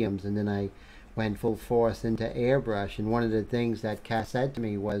mediums, and then I went full force into airbrush. And one of the things that Cass said to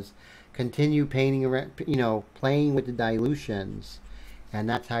me was, continue painting around, you know, playing with the dilutions, and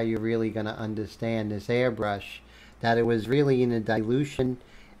that's how you're really going to understand this airbrush, that it was really in the dilution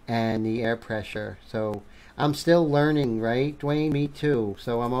and the air pressure. So I'm still learning, right, Dwayne? Me too.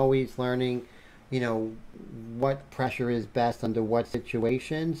 So I'm always learning, you know, what pressure is best under what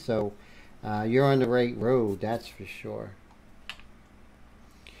situation. So you're on the right road, that's for sure.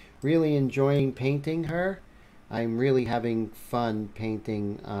 Really enjoying painting her. I'm really having fun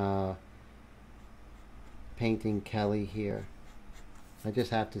painting painting Kelly here. I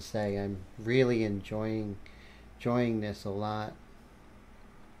just have to say, I'm really enjoying this a lot.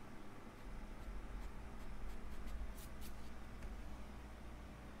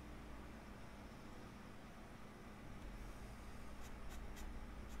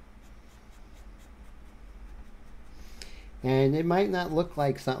 And it might not look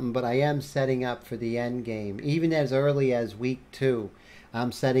like something, but I am setting up for the end game. Even as early as week 2,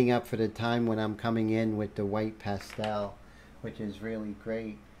 I'm setting up for the time when I'm coming in with the white pastel, which is really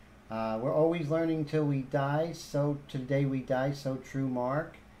great. We're always learning till we die. So today we die. So true,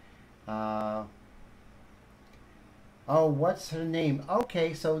 Mark. Oh, what's her name?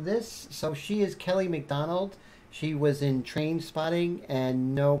 Okay, so she is Kelly Macdonald. She was in Train Spotting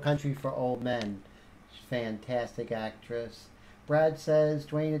and No Country for Old Men. Fantastic actress. Brad says,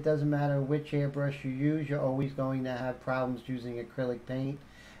 Dwayne, it doesn't matter which airbrush you use, you're always going to have problems using acrylic paint.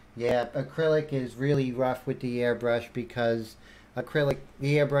 Yeah, acrylic is really rough with the airbrush because the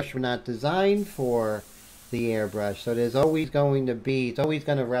airbrush were not designed for the airbrush. So there's always going to be, it's always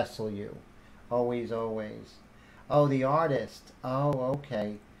going to wrestle you. Always, always. Oh, the artist. Oh,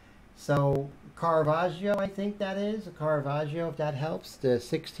 okay. So Caravaggio, I think that is. Caravaggio, if that helps. The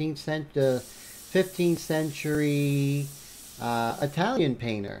 15th century Italian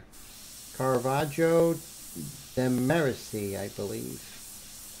painter. Caravaggio de Medici, I believe.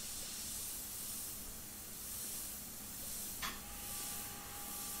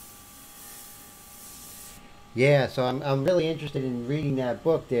 Yeah, so I'm really interested in reading that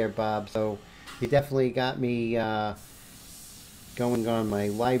book there, Bob. So you definitely got me going on my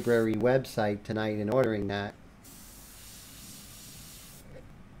library website tonight and ordering that.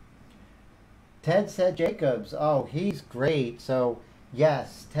 Ted Said Jacobs. Oh, he's great. So,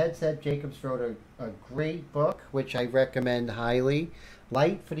 yes, Ted Said Jacobs wrote a great book, which I recommend highly.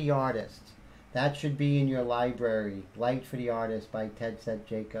 Light for the Artist. That should be in your library. Light for the Artist by Ted Said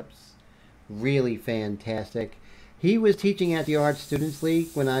Jacobs. Really fantastic. He was teaching at the Art Students League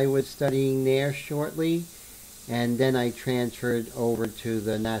when I was studying there shortly. And then I transferred over to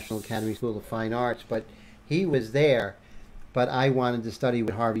the National Academy School of Fine Arts. But he was there. But I wanted to study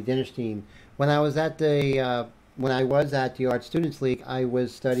with Harvey Dinnerstein. When I was at the Art Students League, I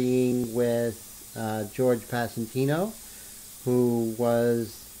was studying with George Passantino, who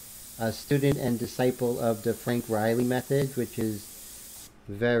was a student and disciple of the Frank Riley method, which is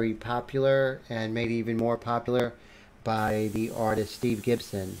very popular and made even more popular by the artist Steve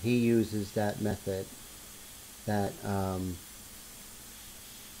Gibson. He uses that method, that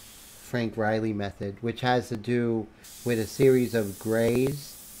Frank Riley method, which has to do with a series of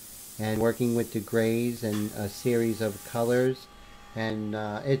grays and working with the grays and a series of colors, and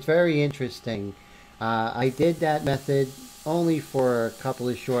it's very interesting. I did that method only for a couple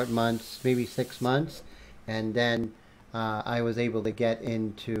of short months, maybe 6 months, and then I was able to get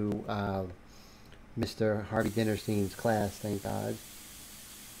into Mr. Harvey Dinnerstein's class, thank God,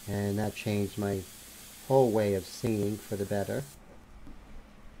 and that changed my whole way of seeing for the better.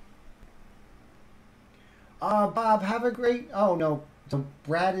 Bob, have a great... Oh, no. So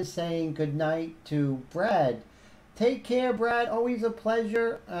Brad is saying good night to Brad. Take care, Brad. Always a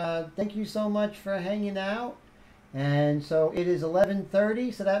pleasure. Thank you so much for hanging out. And so it is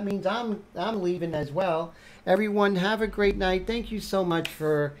 11:30, so that means I'm leaving as well. Everyone, have a great night. Thank you so much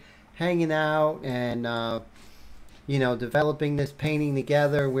for hanging out and developing this painting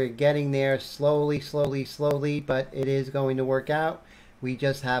together. We're getting there slowly, slowly, slowly, but it is going to work out. We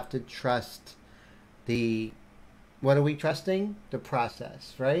just have to trust what are we trusting? The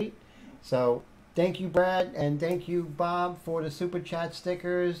process, right? So thank you, Brad, and thank you, Bob, for the Super Chat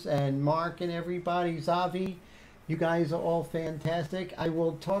stickers, and Mark and everybody, Zavi. You guys are all fantastic. I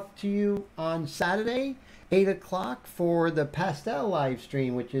will talk to you on Saturday, 8 o'clock, for the pastel live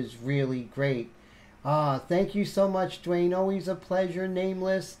stream, which is really great. Thank you so much, Dwayne. Always a pleasure.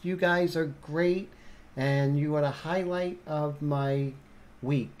 Nameless, you guys are great, and you are the highlight of my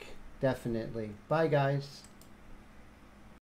week. Definitely. Bye, guys.